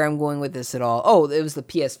where I'm going with this at all. Oh, it was the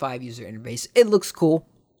PS5 user interface. It looks cool.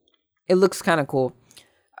 It looks kind of cool.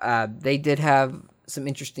 They did have some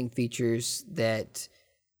interesting features that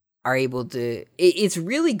are able to... It's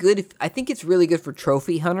really good. I think it's really good for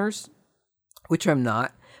trophy hunters, which I'm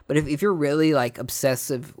not. But if you're really like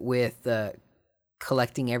obsessive with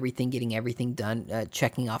collecting everything, getting everything done,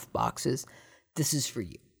 checking off boxes, this is for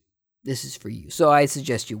you. This is for you. So I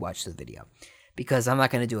suggest you watch the video because I'm not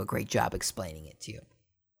going to do a great job explaining it to you.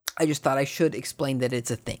 I just thought I should explain that it's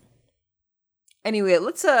a thing. Anyway,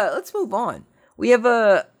 let's move on. We have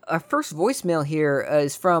our first voicemail here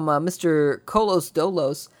is from Mr. Kolos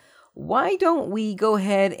Dolos. Why don't we go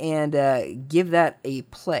ahead and give that a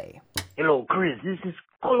play? Hello, Chris. This is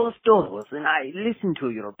Kolos Dolos, and I listened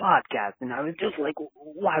to your podcast, and I was just like,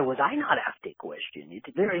 why was I not asked a question?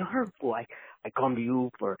 It's very hurtful. I come to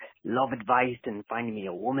you for love advice and finding me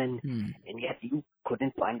a woman, and yet you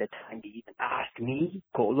couldn't find the time to even ask me,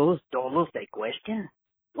 Kolos Dolos, a question?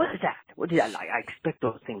 What is that? What is that like? I expect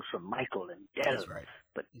those things from Michael and Dell, right.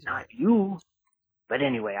 But not you. But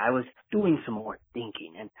anyway, I was doing some more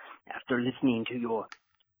thinking, and after listening to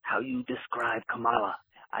how you describe Kamala,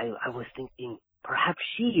 I was thinking perhaps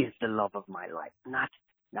she is the love of my life,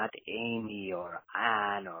 not Amy or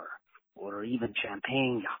Anne or even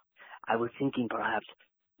Champagne. I was thinking perhaps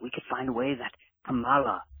we could find a way that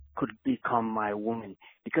Kamala could become my woman,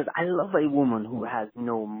 because I love a woman who has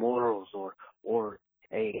no morals or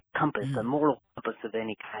a compass, a moral compass of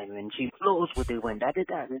any kind, and she flows with the wind. That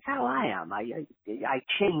is how I am. I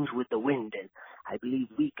change with the wind, and I believe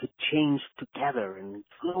we could change together and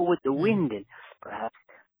flow with the wind, and perhaps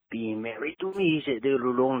being married to me, it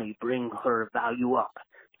will only bring her value up.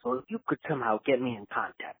 So if you could somehow get me in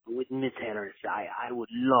contact with Miss Harris, I would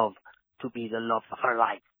love to be the love of her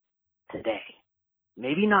life today.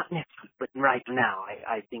 Maybe not next week, but right now,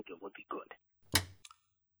 I think it would be good.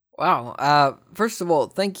 Wow. First of all,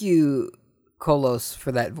 thank you, Kolos,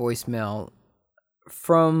 for that voicemail.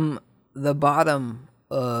 From the bottom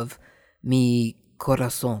of mi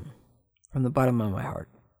corazón, from the bottom of my heart,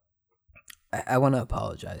 I want to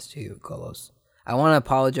apologize to you, Kolos. I want to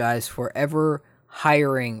apologize for ever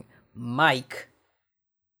hiring Mike.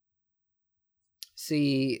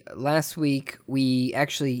 See, last week we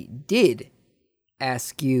actually did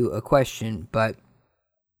ask you a question, but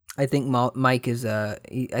I think Mike is I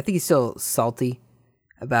think he's still salty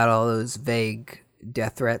about all those vague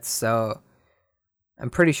death threats, so I'm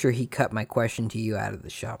pretty sure he cut my question to you out of the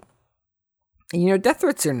shop. And death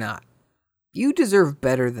threats or not, you deserve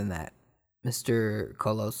better than that, Mr.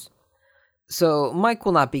 Kolos. So Mike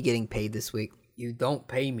will not be getting paid this week. You don't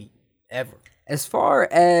pay me, ever. As far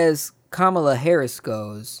as Kamala Harris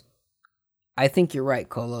goes, I think you're right,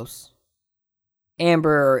 Kolos.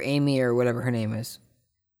 Amber or Amy or whatever her name is,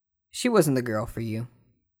 she wasn't the girl for you.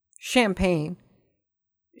 Champagne,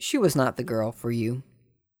 she was not the girl for you.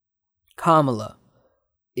 Kamala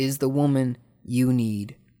is the woman you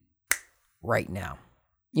need right now.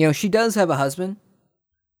 She does have a husband,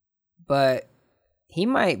 but he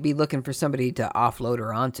might be looking for somebody to offload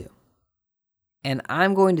her onto. And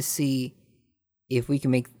I'm going to see if we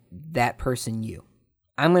can make that person you.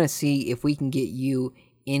 I'm going to see if we can get you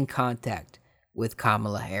in contact with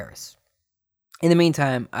Kamala Harris. In the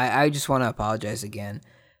meantime, I just want to apologize again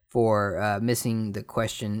for missing the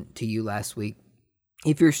question to you last week.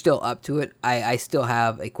 If you're still up to it, I still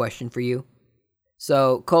have a question for you.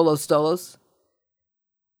 So, Kolos Stolos,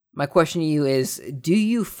 my question to you is, do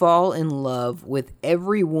you fall in love with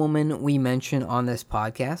every woman we mention on this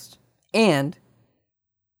podcast? And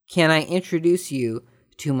can I introduce you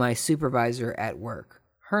to my supervisor at work?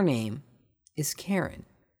 Her name is Karen.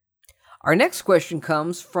 Our next question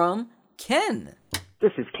comes from Ken.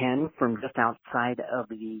 This is Ken from just outside of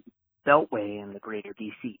the Beltway in the greater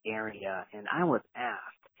D.C. area, and I was asked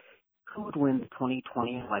who would win the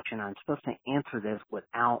 2020 election. I'm supposed to answer this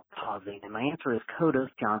without pausing, and my answer is Kodos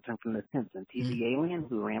Johnson from The Simpsons. He's the alien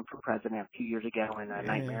who ran for president a few years ago in a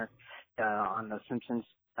Nightmare on The Simpsons.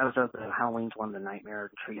 That was the Halloween's one, the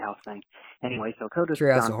Nightmare Treehouse thing. Anyway, so Kodos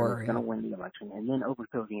Johnson is going to win the election and then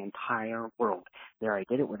overthrow the entire world. There, I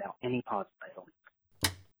did it without any pause, I believe.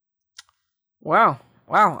 Wow.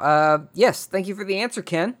 Yes, thank you for the answer,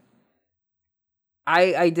 Ken.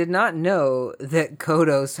 I did not know that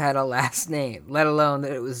Kodos had a last name, let alone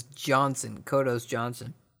that it was Johnson, Kodos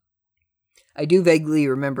Johnson. I do vaguely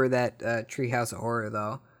remember that Treehouse of Horror,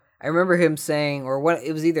 though. I remember him saying,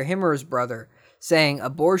 it was either him or his brother, saying,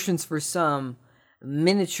 abortions for some,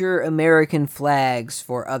 miniature American flags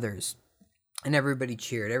for others. And everybody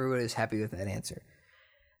cheered. Everybody was happy with that answer.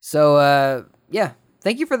 So, yeah,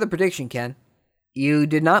 thank you for the prediction, Ken. You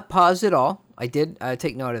did not pause at all. I did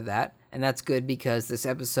take note of that. And that's good because this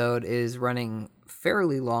episode is running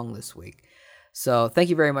fairly long this week. So thank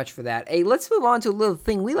you very much for that. Hey, let's move on to a little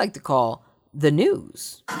thing we like to call the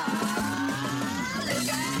news.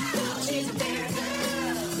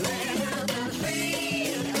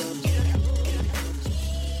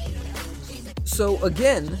 So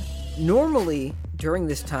again, normally during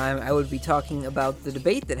this time I would be talking about the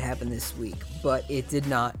debate that happened this week, but it did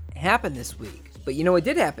not happen this week. But you know what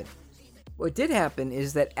did happen? What did happen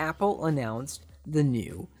is that Apple announced the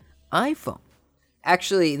new iPhone.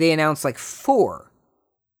 Actually, they announced like 4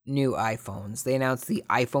 new iPhones. They announced the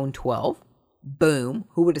iPhone 12. Boom.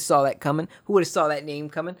 Who would have saw that coming? Who would have saw that name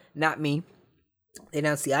coming? Not me. They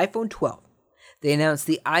announced the iPhone 12. They announced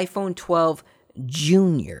the iPhone 12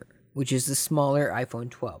 Junior, which is the smaller iPhone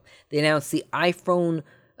 12. They announced the iPhone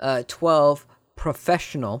 12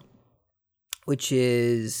 Professional, which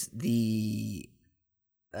is the...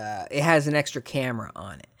 it has an extra camera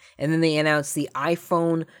on it. And then they announced the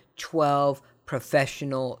iPhone 12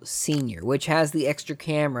 Professional Senior, which has the extra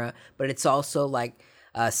camera, but it's also like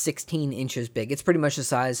 16 inches big. It's pretty much the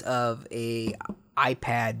size of a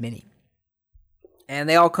iPad mini. And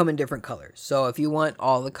they all come in different colors. So if you want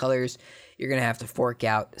all the colors, you're going to have to fork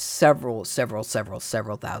out several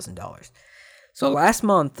 $1,000s. So last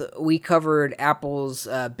month, we covered Apple's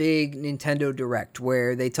big Nintendo Direct,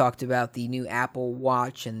 where they talked about the new Apple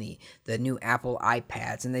Watch and the new Apple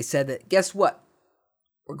iPads. And they said that, guess what?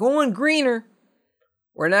 We're going greener.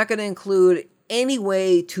 We're not going to include any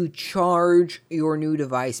way to charge your new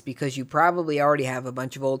device because you probably already have a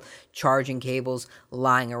bunch of old charging cables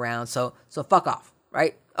lying around. So fuck off,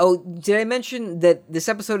 right? Oh, did I mention that this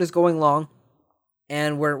episode is going long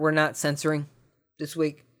and we're not censoring this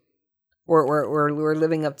week? We're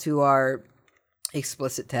living up to our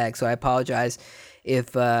explicit tag, so I apologize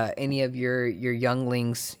if any of your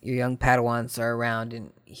younglings, your young Padawans are around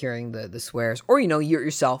and hearing the swears, or you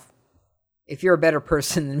yourself. If you're a better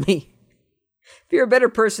person than me,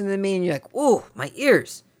 and you're like, "Ooh, my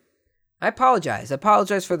ears," I apologize. I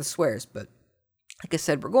apologize for the swears, but like I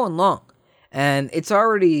said, we're going long, And it's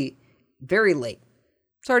already very late.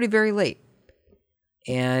 It's already very late.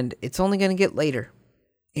 And it's only going to get later.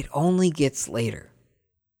 It only gets later.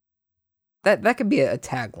 That could be a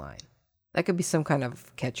tagline. That could be some kind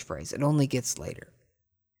of catchphrase. It only gets later.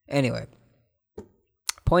 Anyway,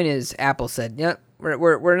 point is, Apple said, yeah,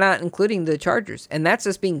 we're not including the chargers. And that's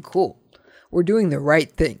just being cool. We're doing the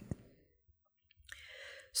right thing.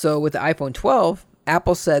 So with the iPhone 12,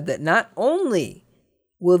 Apple said that not only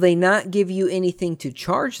will they not give you anything to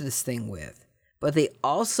charge this thing with, but they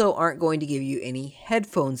also aren't going to give you any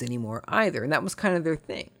headphones anymore either. And that was kind of their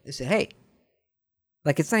thing. They said, hey,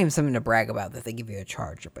 like it's not even something to brag about that they give you a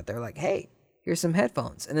charger, but they're like, hey, here's some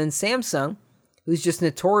headphones. And then Samsung, who's just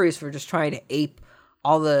notorious for just trying to ape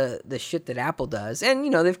all the shit that Apple does. And,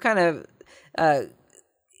 you know, they've kind of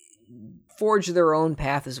forged their own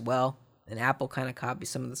path as well. And Apple kind of copies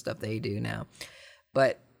some of the stuff they do now.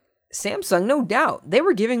 But Samsung, no doubt, they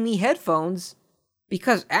were giving me headphones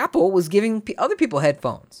because Apple was giving other people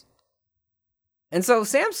headphones. And so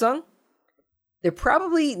Samsung, they're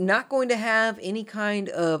probably not going to have any kind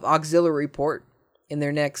of auxiliary port in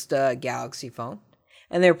their next Galaxy phone.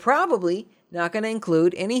 And they're probably not going to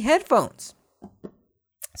include any headphones.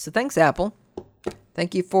 So thanks, Apple.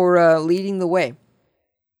 Thank you for leading the way.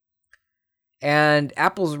 And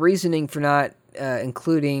Apple's reasoning for not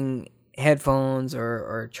including headphones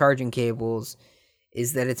or charging cables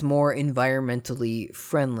is that it's more environmentally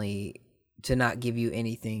friendly to not give you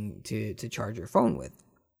anything to charge your phone with.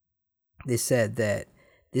 They said that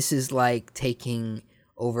this is like taking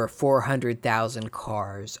over 400,000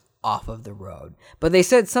 cars off of the road. But they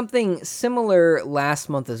said something similar last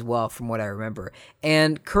month as well, from what I remember.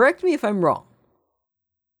 And correct me if I'm wrong.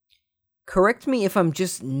 Correct me if I'm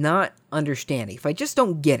just not understanding, if I just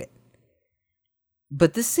don't get it.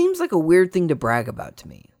 But this seems like a weird thing to brag about to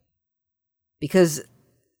me. Because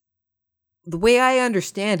the way I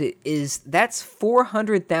understand it is that's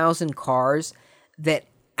 400,000 cars that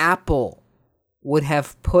Apple would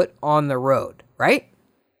have put on the road, right?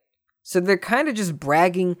 So they're kind of just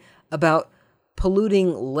bragging about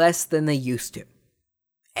polluting less than they used to.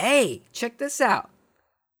 Hey, check this out.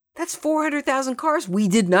 That's 400,000 cars we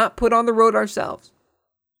did not put on the road ourselves.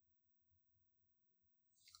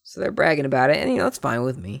 So they're bragging about it, and you know, it's fine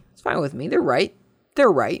with me. It's fine with me. They're right.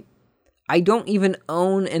 They're right. I don't even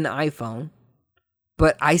own an iPhone,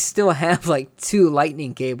 but I still have like 2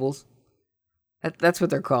 lightning cables. That's what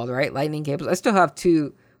they're called, right? Lightning cables. I still have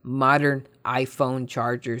 2 modern iPhone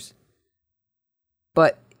chargers.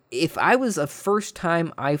 But if I was a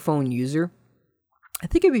first-time iPhone user, I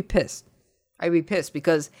think I'd be pissed. I'd be pissed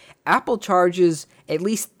because Apple charges at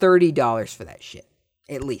least $30 for that shit.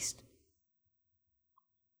 At least.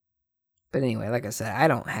 But anyway, like I said, I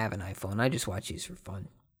don't have an iPhone. I just watch these for fun.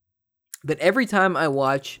 But every time I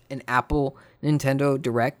watch an Apple Nintendo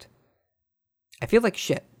Direct, I feel like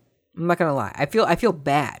shit. I'm not gonna lie. I feel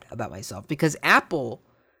bad about myself because Apple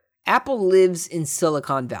lives in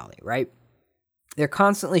Silicon Valley, right? They're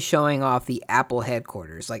constantly showing off the Apple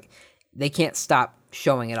headquarters. Like, they can't stop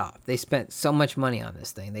showing it off. They spent so much money on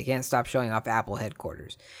this thing. They can't stop showing off Apple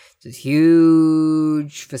headquarters. It's this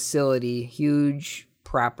huge facility, huge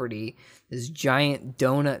property, this giant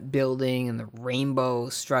donut building and the rainbow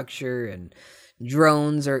structure and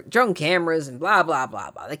drones or drone cameras and blah, blah,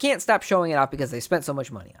 blah, blah. They can't stop showing it off because they spent so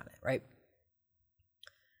much money on it, right?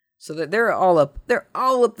 So that they're all up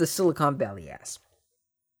the Silicon Valley ass.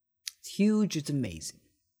 It's huge, it's amazing.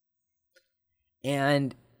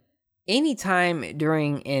 And anytime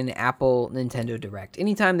during an Apple Nintendo Direct,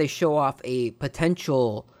 anytime they show off a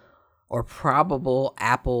potential or probable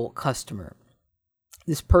Apple customer,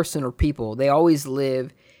 this person or people, they always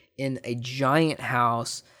live in a giant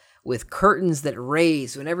house with curtains that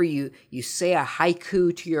raise whenever you say a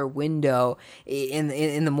haiku to your window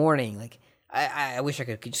in the morning. Like, I wish I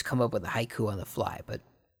could just come up with a haiku on the fly, but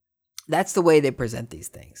that's the way they present these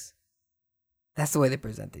things. That's the way they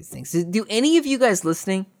present these things. Do any of you guys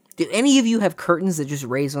listening, do any of you have curtains that just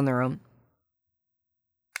raise on their own?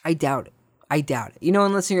 I doubt it. You know,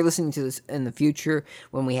 unless you're listening to this in the future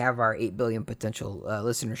when we have our 8 billion potential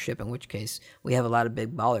listenership, in which case we have a lot of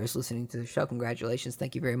big ballers listening to the show. Congratulations.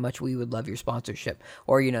 Thank you very much. We would love your sponsorship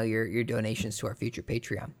or, you know, your donations to our future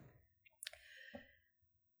Patreon.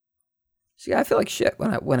 So yeah, I feel like shit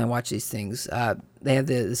when I watch these things. They have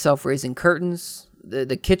the self-raising curtains.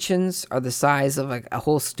 The kitchens are the size of like a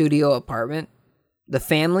whole studio apartment. The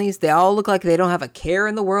families, they all look like they don't have a care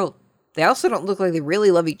in the world. They also don't look like they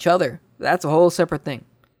really love each other. That's a whole separate thing.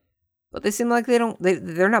 But they seem like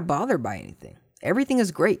they're not bothered by anything. Everything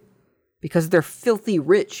is great because they're filthy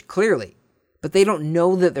rich, clearly. But they don't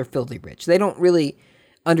know that they're filthy rich. They don't really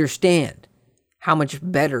understand how much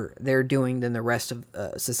better they're doing than the rest of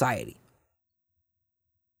society.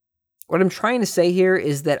 What I'm trying to say here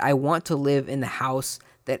is that I want to live in the house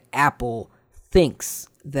that Apple thinks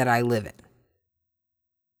that I live in.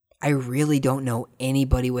 I really don't know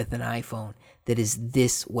anybody with an iPhone that is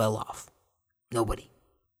this well off. Nobody.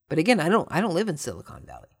 But again, I don't live in Silicon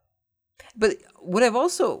Valley. But what I've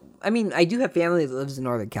also, I mean, I do have family that lives in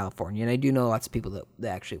Northern California, and I do know lots of people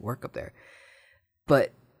that actually work up there.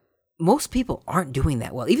 But most people aren't doing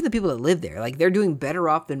that well. Even the people that live there, like, they're doing better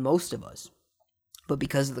off than most of us. But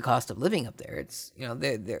because of the cost of living up there, it's, you know,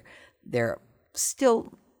 they're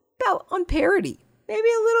still about on parity, maybe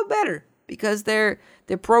a little better, because they're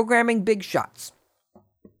programming big shots.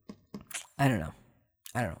 I don't know.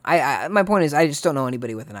 I my point is, I just don't know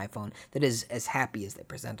anybody with an iPhone that is as happy as they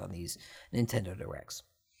present on these Nintendo Directs.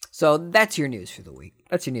 So that's your news for the week.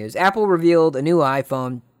 That's your news. Apple revealed a new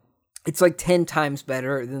iPhone. It's like 10 times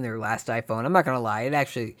better than their last iPhone. I'm not going to lie.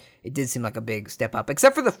 It did seem like a big step up,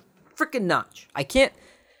 except for the freaking notch. I can't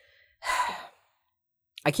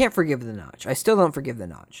forgive the notch. I still don't forgive the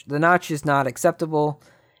notch. The notch is not acceptable,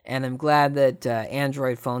 and I'm glad that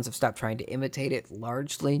Android phones have stopped trying to imitate it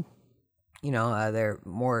largely. You know, they're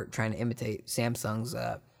more trying to imitate Samsung's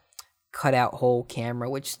cutout hole camera,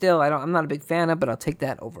 which still I'm not a big fan of, but I'll take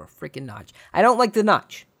that over a freaking notch. I don't like the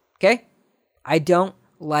notch, okay? I don't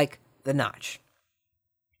like the notch.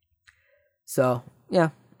 So, yeah,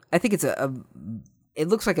 I think it's it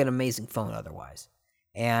looks like an amazing phone otherwise.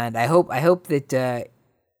 And I hope that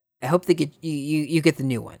you get the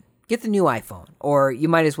new one. Get the new iPhone, or you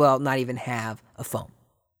might as well not even have a phone.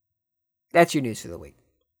 That's your news for the week.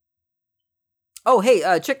 Oh,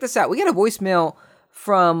 hey, check this out. We got a voicemail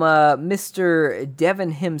from Mr.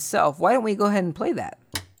 Devin himself. Why don't we go ahead and play that?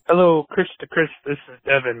 Hello, Chris to Chris. This is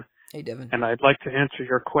Devin. Hey, Devin. And I'd like to answer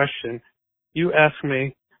your question. You asked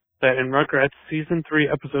me that in Rugrats Season 3,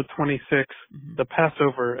 Episode 26, the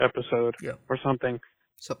Passover episode, or something,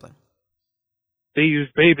 they use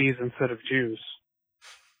babies instead of Jews.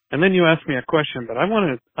 And then you asked me a question, but I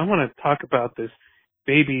want to talk about this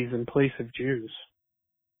babies in place of Jews.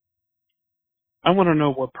 I want to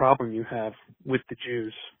know what problem you have with the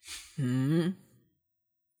Jews. Mm-hmm.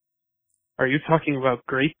 Are you talking about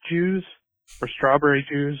grape Jews, or strawberry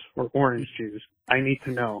Jews, or orange Jews? I need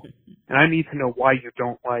to know. And I need to know why you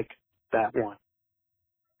don't like that one.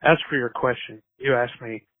 As for your question, you asked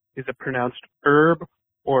me, is it pronounced herb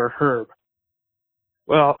or herb?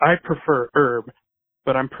 Well, I prefer herb,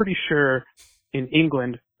 but I'm pretty sure in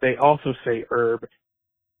England they also say herb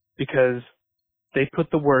because they put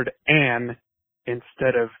the word an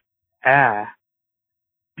instead of a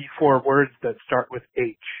before words that start with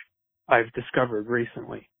H, I've discovered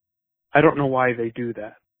recently. I don't know why they do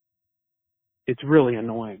that. It's really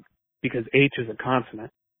annoying because H is a consonant.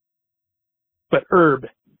 But herb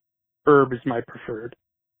is my preferred.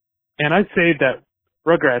 And I'd say that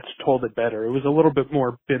Rugrats told it better. It was a little bit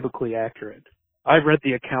more biblically accurate. I've read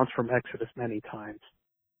the accounts from Exodus many times.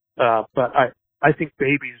 But I think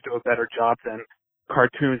babies do a better job than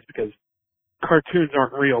cartoons because cartoons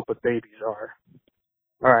aren't real, but babies are.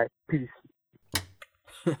 All right, peace.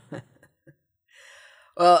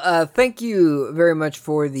 Well, thank you very much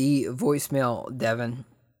for the voicemail, Devin.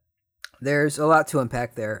 There's a lot to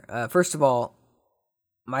unpack there. First of all,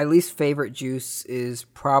 my least favorite juice is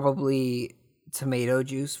probably tomato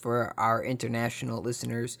juice. For our international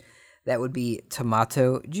listeners, that would be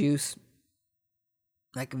tomato juice.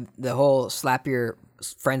 Like the whole slap your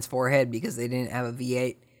friend's forehead because they didn't have a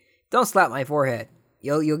V8. Don't slap my forehead.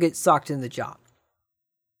 You'll get socked in the jaw.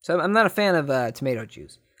 So I'm not a fan of tomato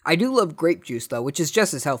juice. I do love grape juice, though, which is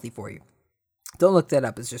just as healthy for you. Don't look that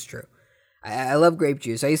up. It's just true. I love grape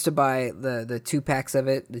juice. I used to buy the 2-packs of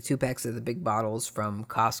it, the 2-packs of the big bottles from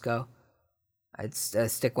Costco. I'd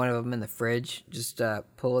stick one of them in the fridge, just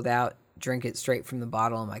pull it out, drink it straight from the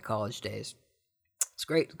bottle in my college days. It's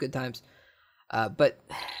great. Good times. But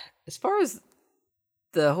as far as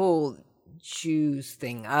the whole juice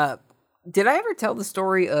thing, did I ever tell the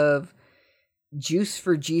story of Juice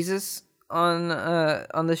for Jesus on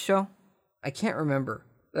this show? I can't remember.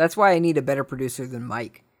 That's why I need a better producer than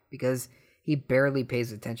Mike, because he barely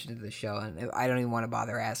pays attention to the show, and I don't even want to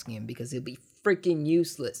bother asking him because he'll be freaking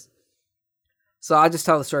useless. So I'll just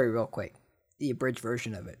tell the story real quick, the abridged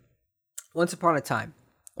version of it. Once upon a time,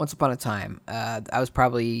 I was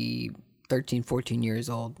probably 13, 14 years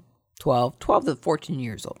old, 12 to 14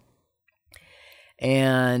 years old.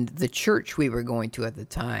 And the church we were going to at the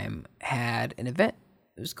time had an event.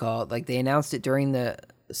 It was called, like, they announced it during the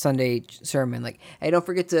Sunday sermon, like, hey, don't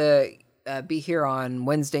forget to be here on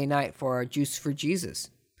Wednesday night for our Juice for Jesus.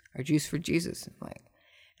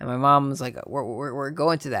 And And my mom was like, we're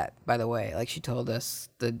going to that, by the way. Like she told us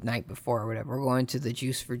the night before or whatever. We're going to the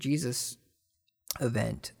Juice for Jesus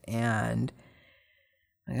event. And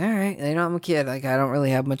like, all right, I'm a kid. Like I don't really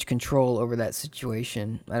have much control over that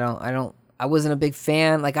situation. I wasn't a big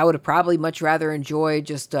fan. Like I would have probably much rather enjoyed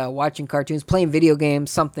just watching cartoons, playing video games,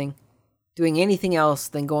 something, doing anything else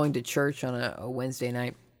than going to church on a Wednesday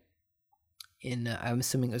night. I'm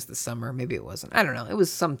assuming it was the summer. Maybe it wasn't. I don't know. It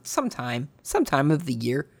was some time of the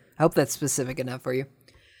year. I hope that's specific enough for you.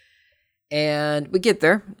 And we get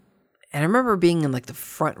there, and I remember being in like the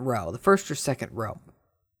front row, the first or second row.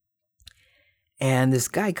 And this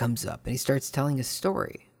guy comes up and he starts telling a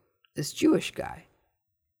story. This Jewish guy,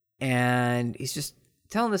 and he's just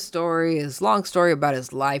telling the story, his long story about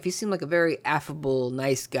his life. He seemed like a very affable,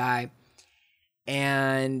 nice guy,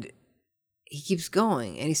 and he keeps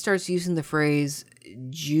going, and he starts using the phrase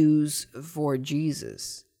Jews for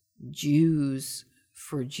Jesus. Jews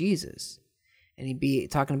for Jesus. And he'd be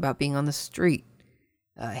talking about being on the street,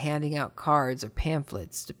 handing out cards or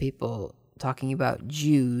pamphlets to people talking about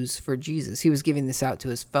Jews for Jesus. He was giving this out to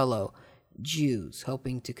his fellow Jews,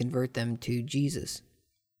 hoping to convert them to Jesus.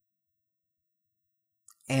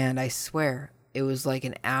 And I swear, it was like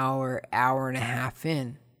an hour and a half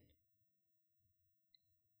in.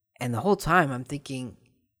 And the whole time I'm thinking,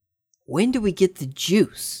 when do we get the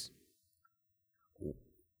juice?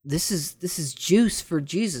 This is juice for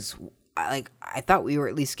Jesus. I thought we were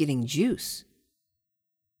at least getting juice.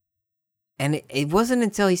 And it wasn't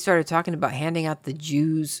until he started talking about handing out the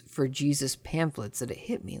Jews for Jesus pamphlets that it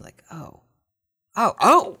hit me like, oh.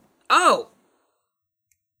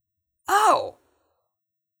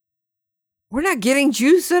 We're not getting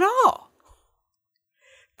juice at all.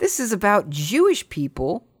 This is about Jewish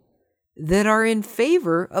people that are in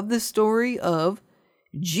favor of the story of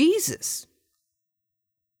Jesus.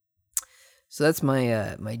 So that's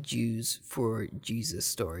my my Jews for Jesus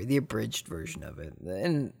story, the abridged version of it.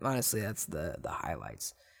 And honestly, that's the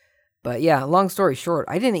highlights. But yeah, long story short,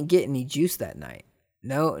 I didn't get any juice that night.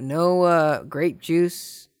 No grape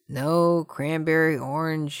juice, no cranberry,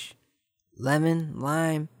 orange, lemon,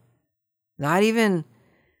 lime. Not even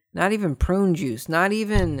prune juice, not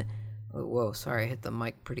even... Whoa, sorry, I hit the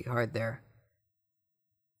mic pretty hard there.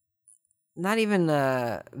 Not even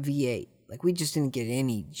V8. Like, we just didn't get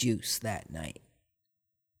any juice that night.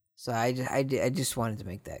 So I just wanted to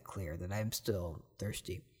make that clear, that I'm still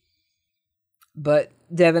thirsty. But,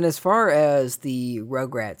 Devin, as far as the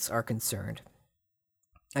Rugrats are concerned,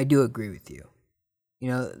 I do agree with you. You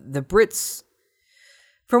know, the Brits,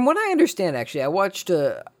 from what I understand, actually, I watched...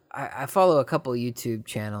 I follow a couple YouTube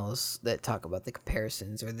channels that talk about the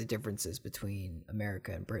comparisons or the differences between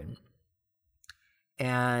America and Britain.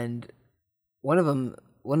 And one of the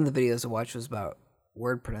videos I watched was about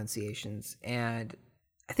word pronunciations. And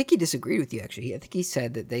I think he disagreed with you, actually. I think he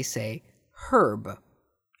said that they say herb.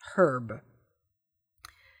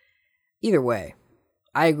 Either way,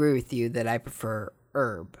 I agree with you that I prefer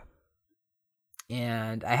herb.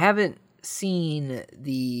 And I haven't seen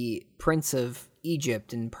the Prince of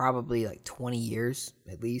Egypt in probably like 20 years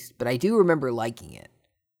at least, but I do remember liking it.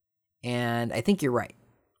 And I think you're right.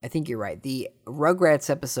 The Rugrats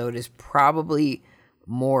episode is probably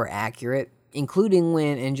more accurate, including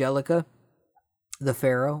when Angelica the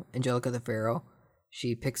Pharaoh,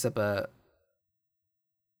 she picks up a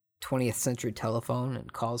 20th century telephone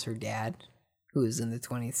and calls her dad, who is in the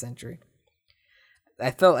 20th century. I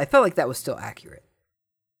felt like that was still accurate.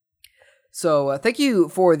 So thank you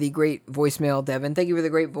for the great voicemail, Devin. Thank you for the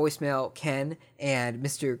great voicemail, Ken and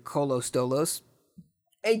Mr. Kolos Dolos.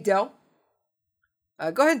 Hey, Del.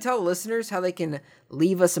 Go ahead and tell the listeners how they can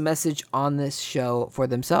leave us a message on this show for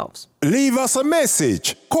themselves. Leave us a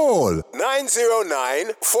message. Call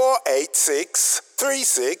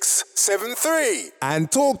 909-486-3673 and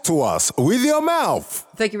talk to us with your mouth.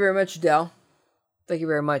 Thank you very much, Del. Thank you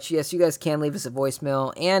very much. Yes, you guys can leave us a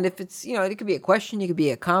voicemail. And if it's, it could be a question, it could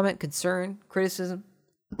be a comment, concern, criticism.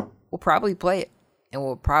 We'll probably play it. And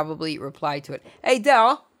we'll probably reply to it. Hey,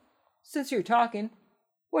 Del, since you're talking,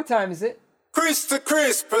 what time is it? Chris to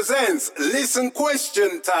Chris presents Listen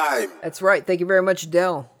Question Time. That's right. Thank you very much,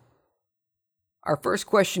 Del. Our first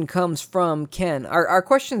question comes from Ken. Our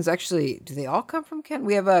questions actually, do they all come from Ken?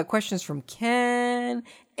 We have questions from Ken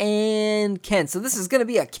and Ken. So this is going to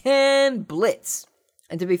be a Ken Blitz.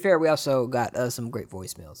 And to be fair, we also got some great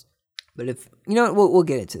voicemails. But if, we'll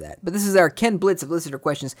get into that. But this is our Ken Blitz of listener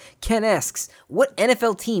questions. Ken asks, what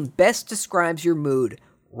NFL team best describes your mood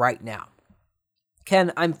right now?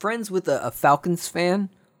 Ken, I'm friends with a Falcons fan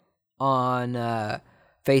on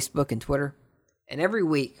Facebook and Twitter. And every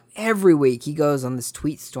week he goes on this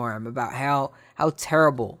tweet storm about how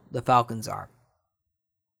terrible the Falcons are.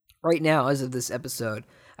 Right now, as of this episode,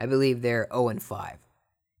 I believe they're 0-5.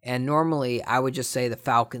 And normally I would just say the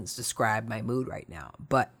Falcons describe my mood right now.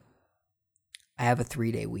 But I have a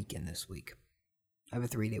 3-day weekend this week. I'm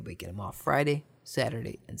off Friday,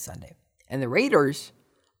 Saturday, and Sunday. And the Raiders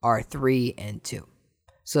are 3-2.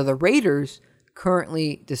 So the Raiders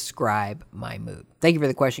currently describe my mood. Thank you for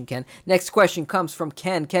the question, Ken. Next question comes from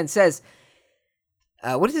Ken. Ken says,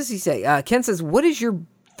 what does he say? Ken says, what is your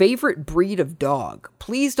favorite breed of dog?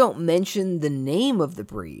 Please don't mention the name of the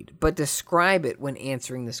breed, but describe it when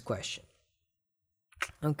answering this question.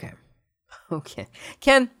 Okay.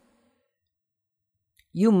 Ken,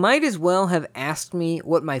 you might as well have asked me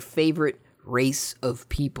what my favorite race of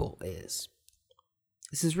people is.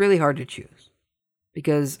 This is really hard to choose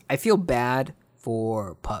because I feel bad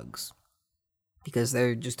for pugs because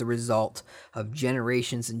they're just a result of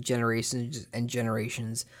generations and generations and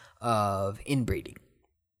generations of inbreeding.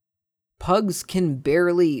 Pugs can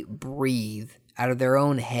barely breathe out of their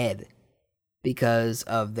own head because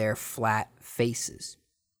of their flat faces.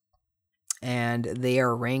 And they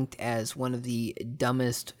are ranked as one of the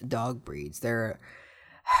dumbest dog breeds. The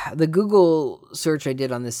Google search I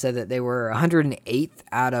did on this said that they were 108th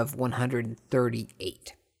out of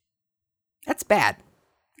 138. That's bad.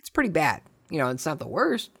 It's pretty bad. It's not the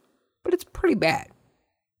worst, but it's pretty bad.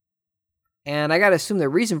 And I gotta assume the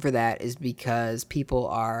reason for that is because people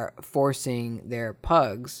are forcing their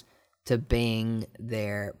pugs to bang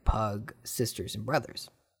their pug sisters and brothers.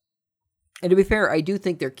 And to be fair, I do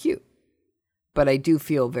think they're cute, but I do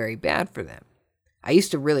feel very bad for them. I used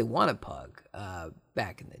to really want a pug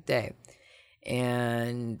back in the day.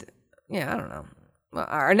 And, yeah, I don't know. Well,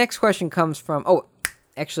 our next question comes from... Oh,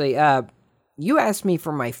 actually, you asked me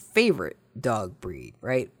for my favorite dog breed,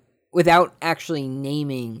 right? Without actually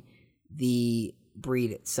naming the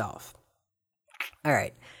breed itself. All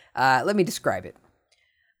right, let me describe it.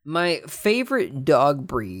 My favorite dog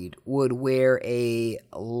breed would wear a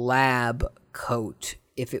lab coat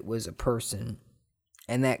if it was a person.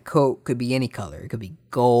 And that coat could be any color. It could be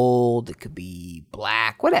gold, it could be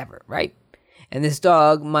black, whatever, right? And this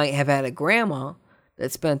dog might have had a grandma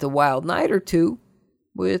that spent a wild night or two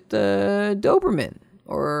with a Doberman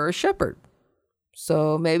or a Shepherd.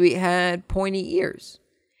 So maybe it had pointy ears.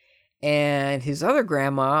 And his other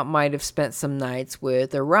grandma might have spent some nights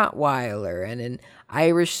with a Rottweiler and an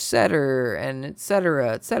Irish Setter and etc.,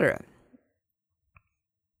 etc.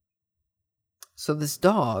 So this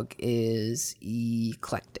dog is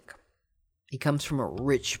eclectic. He comes from a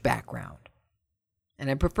rich background. And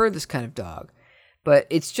I prefer this kind of dog. But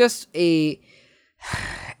it's just a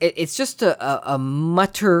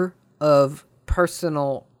mutter of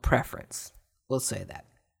personal preference. We'll say that.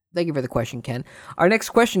 Thank you for the question, Ken. Our next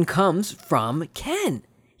question comes from Ken.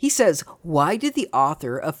 He says, why did the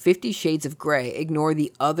author of 50 Shades of Grey ignore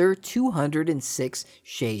the other 206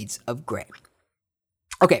 Shades of Grey?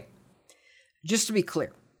 Okay, just to be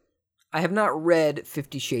clear, I have not read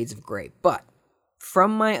 50 Shades of Grey, but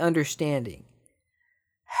from my understanding,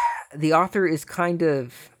 the author is kind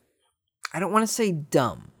of, I don't want to say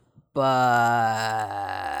dumb,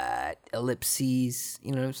 but ellipses,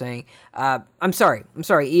 you know what I'm saying? I'm sorry,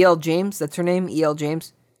 E.L. James, that's her name, E.L.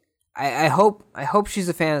 James. I hope she's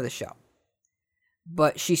a fan of the show.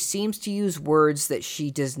 But she seems to use words that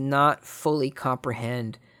she does not fully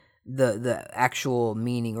comprehend the actual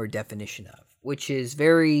meaning or definition of, which is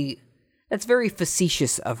very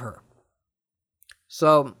facetious of her.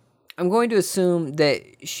 So I'm going to assume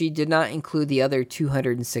that she did not include the other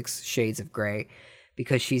 206 Shades of Grey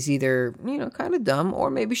because she's either, kind of dumb or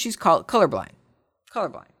maybe she's colorblind.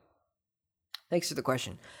 Thanks for the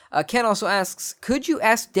question. Ken also asks, could you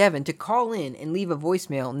ask Devin to call in and leave a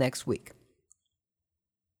voicemail next week?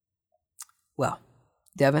 Well,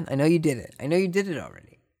 Devin, I know you did it. I know you did it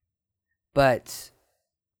already. But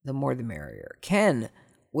the more the merrier. Ken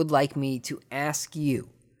would like me to ask you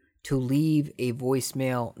to leave a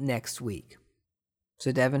voicemail next week.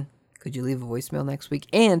 So, Devin, could you leave a voicemail next week?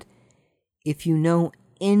 And if you know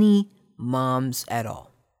any moms at all,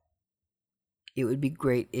 it would be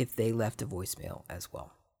great if they left a voicemail as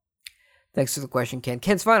well. Thanks for the question, Ken.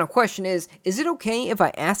 Ken's final question is it okay if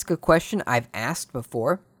I ask a question I've asked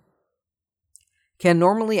before? Ken,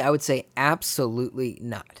 normally I would say absolutely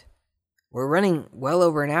not. We're running well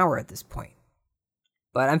over an hour at this point.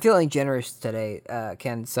 But I'm feeling generous today,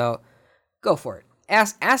 Ken, so go for it.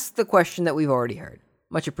 Ask the question that we've already heard.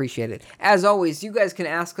 Much appreciated. As always, you guys can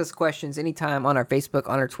ask us questions anytime on our Facebook,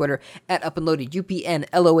 on our Twitter, at UpandLoaded,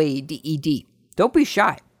 UPNLOADED. Don't be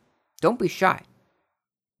shy.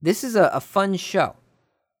 This is a fun show.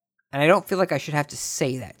 And I don't feel like I should have to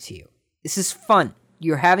say that to you. This is fun.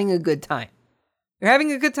 You're having a good time. You're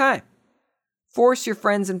having a good time. Force your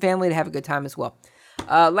friends and family to have a good time as well.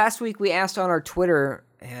 Last week we asked on our Twitter,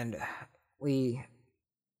 and we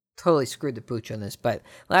totally screwed the pooch on this, but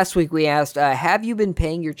last week we asked, have you been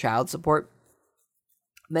paying your child support?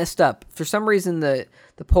 Messed up. For some reason, the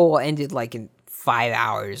poll ended like in 5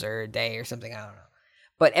 hours or a day or something. I don't know.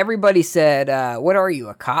 But everybody said, what are you,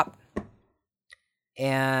 a cop?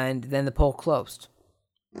 And then the poll closed.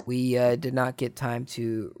 We did not get time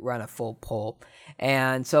to run a full poll.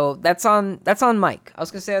 And so that's on Mike. I was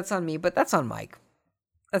going to say that's on me, but that's on Mike.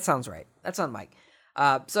 That sounds right. That's on Mike.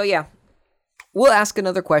 So yeah, we'll ask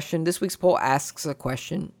another question. This week's poll asks a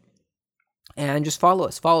question. And just follow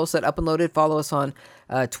us. Follow us at Up and Loaded. Follow us on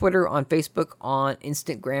Twitter, on Facebook, on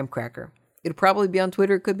Instant Graham Cracker. It'll probably be on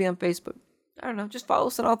Twitter. It could be on Facebook. I don't know. Just follow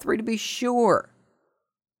us on all three to be sure.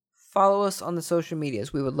 Follow us on the social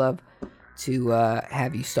medias. We would love to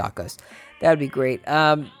have you stalk us. That would be great.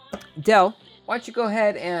 Del, why don't you go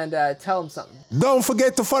ahead and tell them something? Don't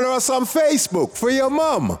forget to follow us on Facebook for your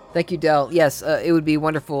mom. Thank you, Del. Yes, it would be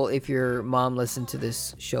wonderful if your mom listened to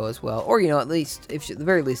this show as well. Or, at least, at the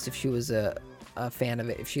very least, if she was a fan of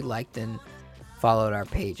it, if she liked and followed our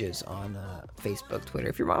pages on Facebook, Twitter.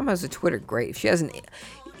 If your mom has a Twitter, great. If she hasn't,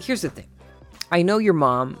 here's the thing. I know your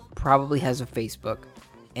mom probably has a Facebook,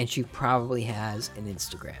 and she probably has an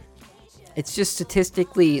Instagram. It's just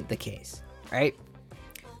statistically the case, right?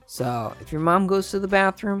 So, if your mom goes to the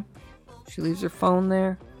bathroom, she leaves her phone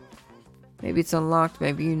there, maybe it's unlocked,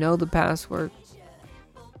 maybe you know the password,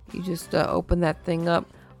 you just open that thing up,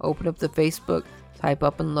 open up the Facebook, type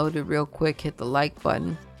Up and Loaded real quick, hit the like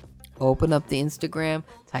button, open up the Instagram,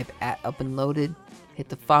 type at Up and Loaded, hit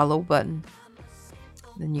the follow button,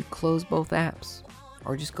 then you close both apps,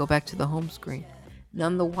 or just go back to the home screen.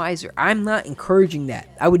 None the wiser. I'm not encouraging that.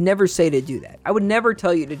 I would never say to do that. I would never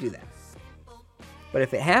tell you to do that. But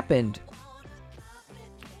if it happened,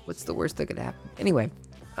 what's the worst that could happen? Anyway,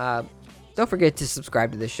 don't forget to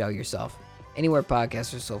subscribe to this show yourself. Anywhere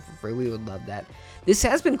podcasts are sold for free. We would love that. This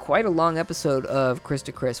has been quite a long episode of Chris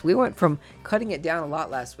to Chris. We went from cutting it down a lot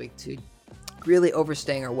last week to really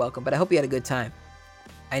overstaying our welcome. But I hope you had a good time.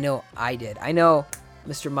 I know I did. I know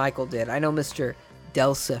Mr. Michael did. I know Mr.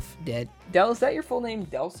 Delsif did. Del, is that your full name,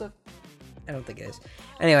 Delsif? I don't think it is.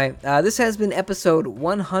 Anyway, this has been episode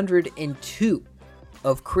 102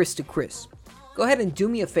 of Chris to Chris. Go ahead and do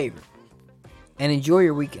me a favor and enjoy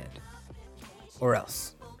your weekend. Or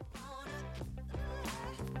else.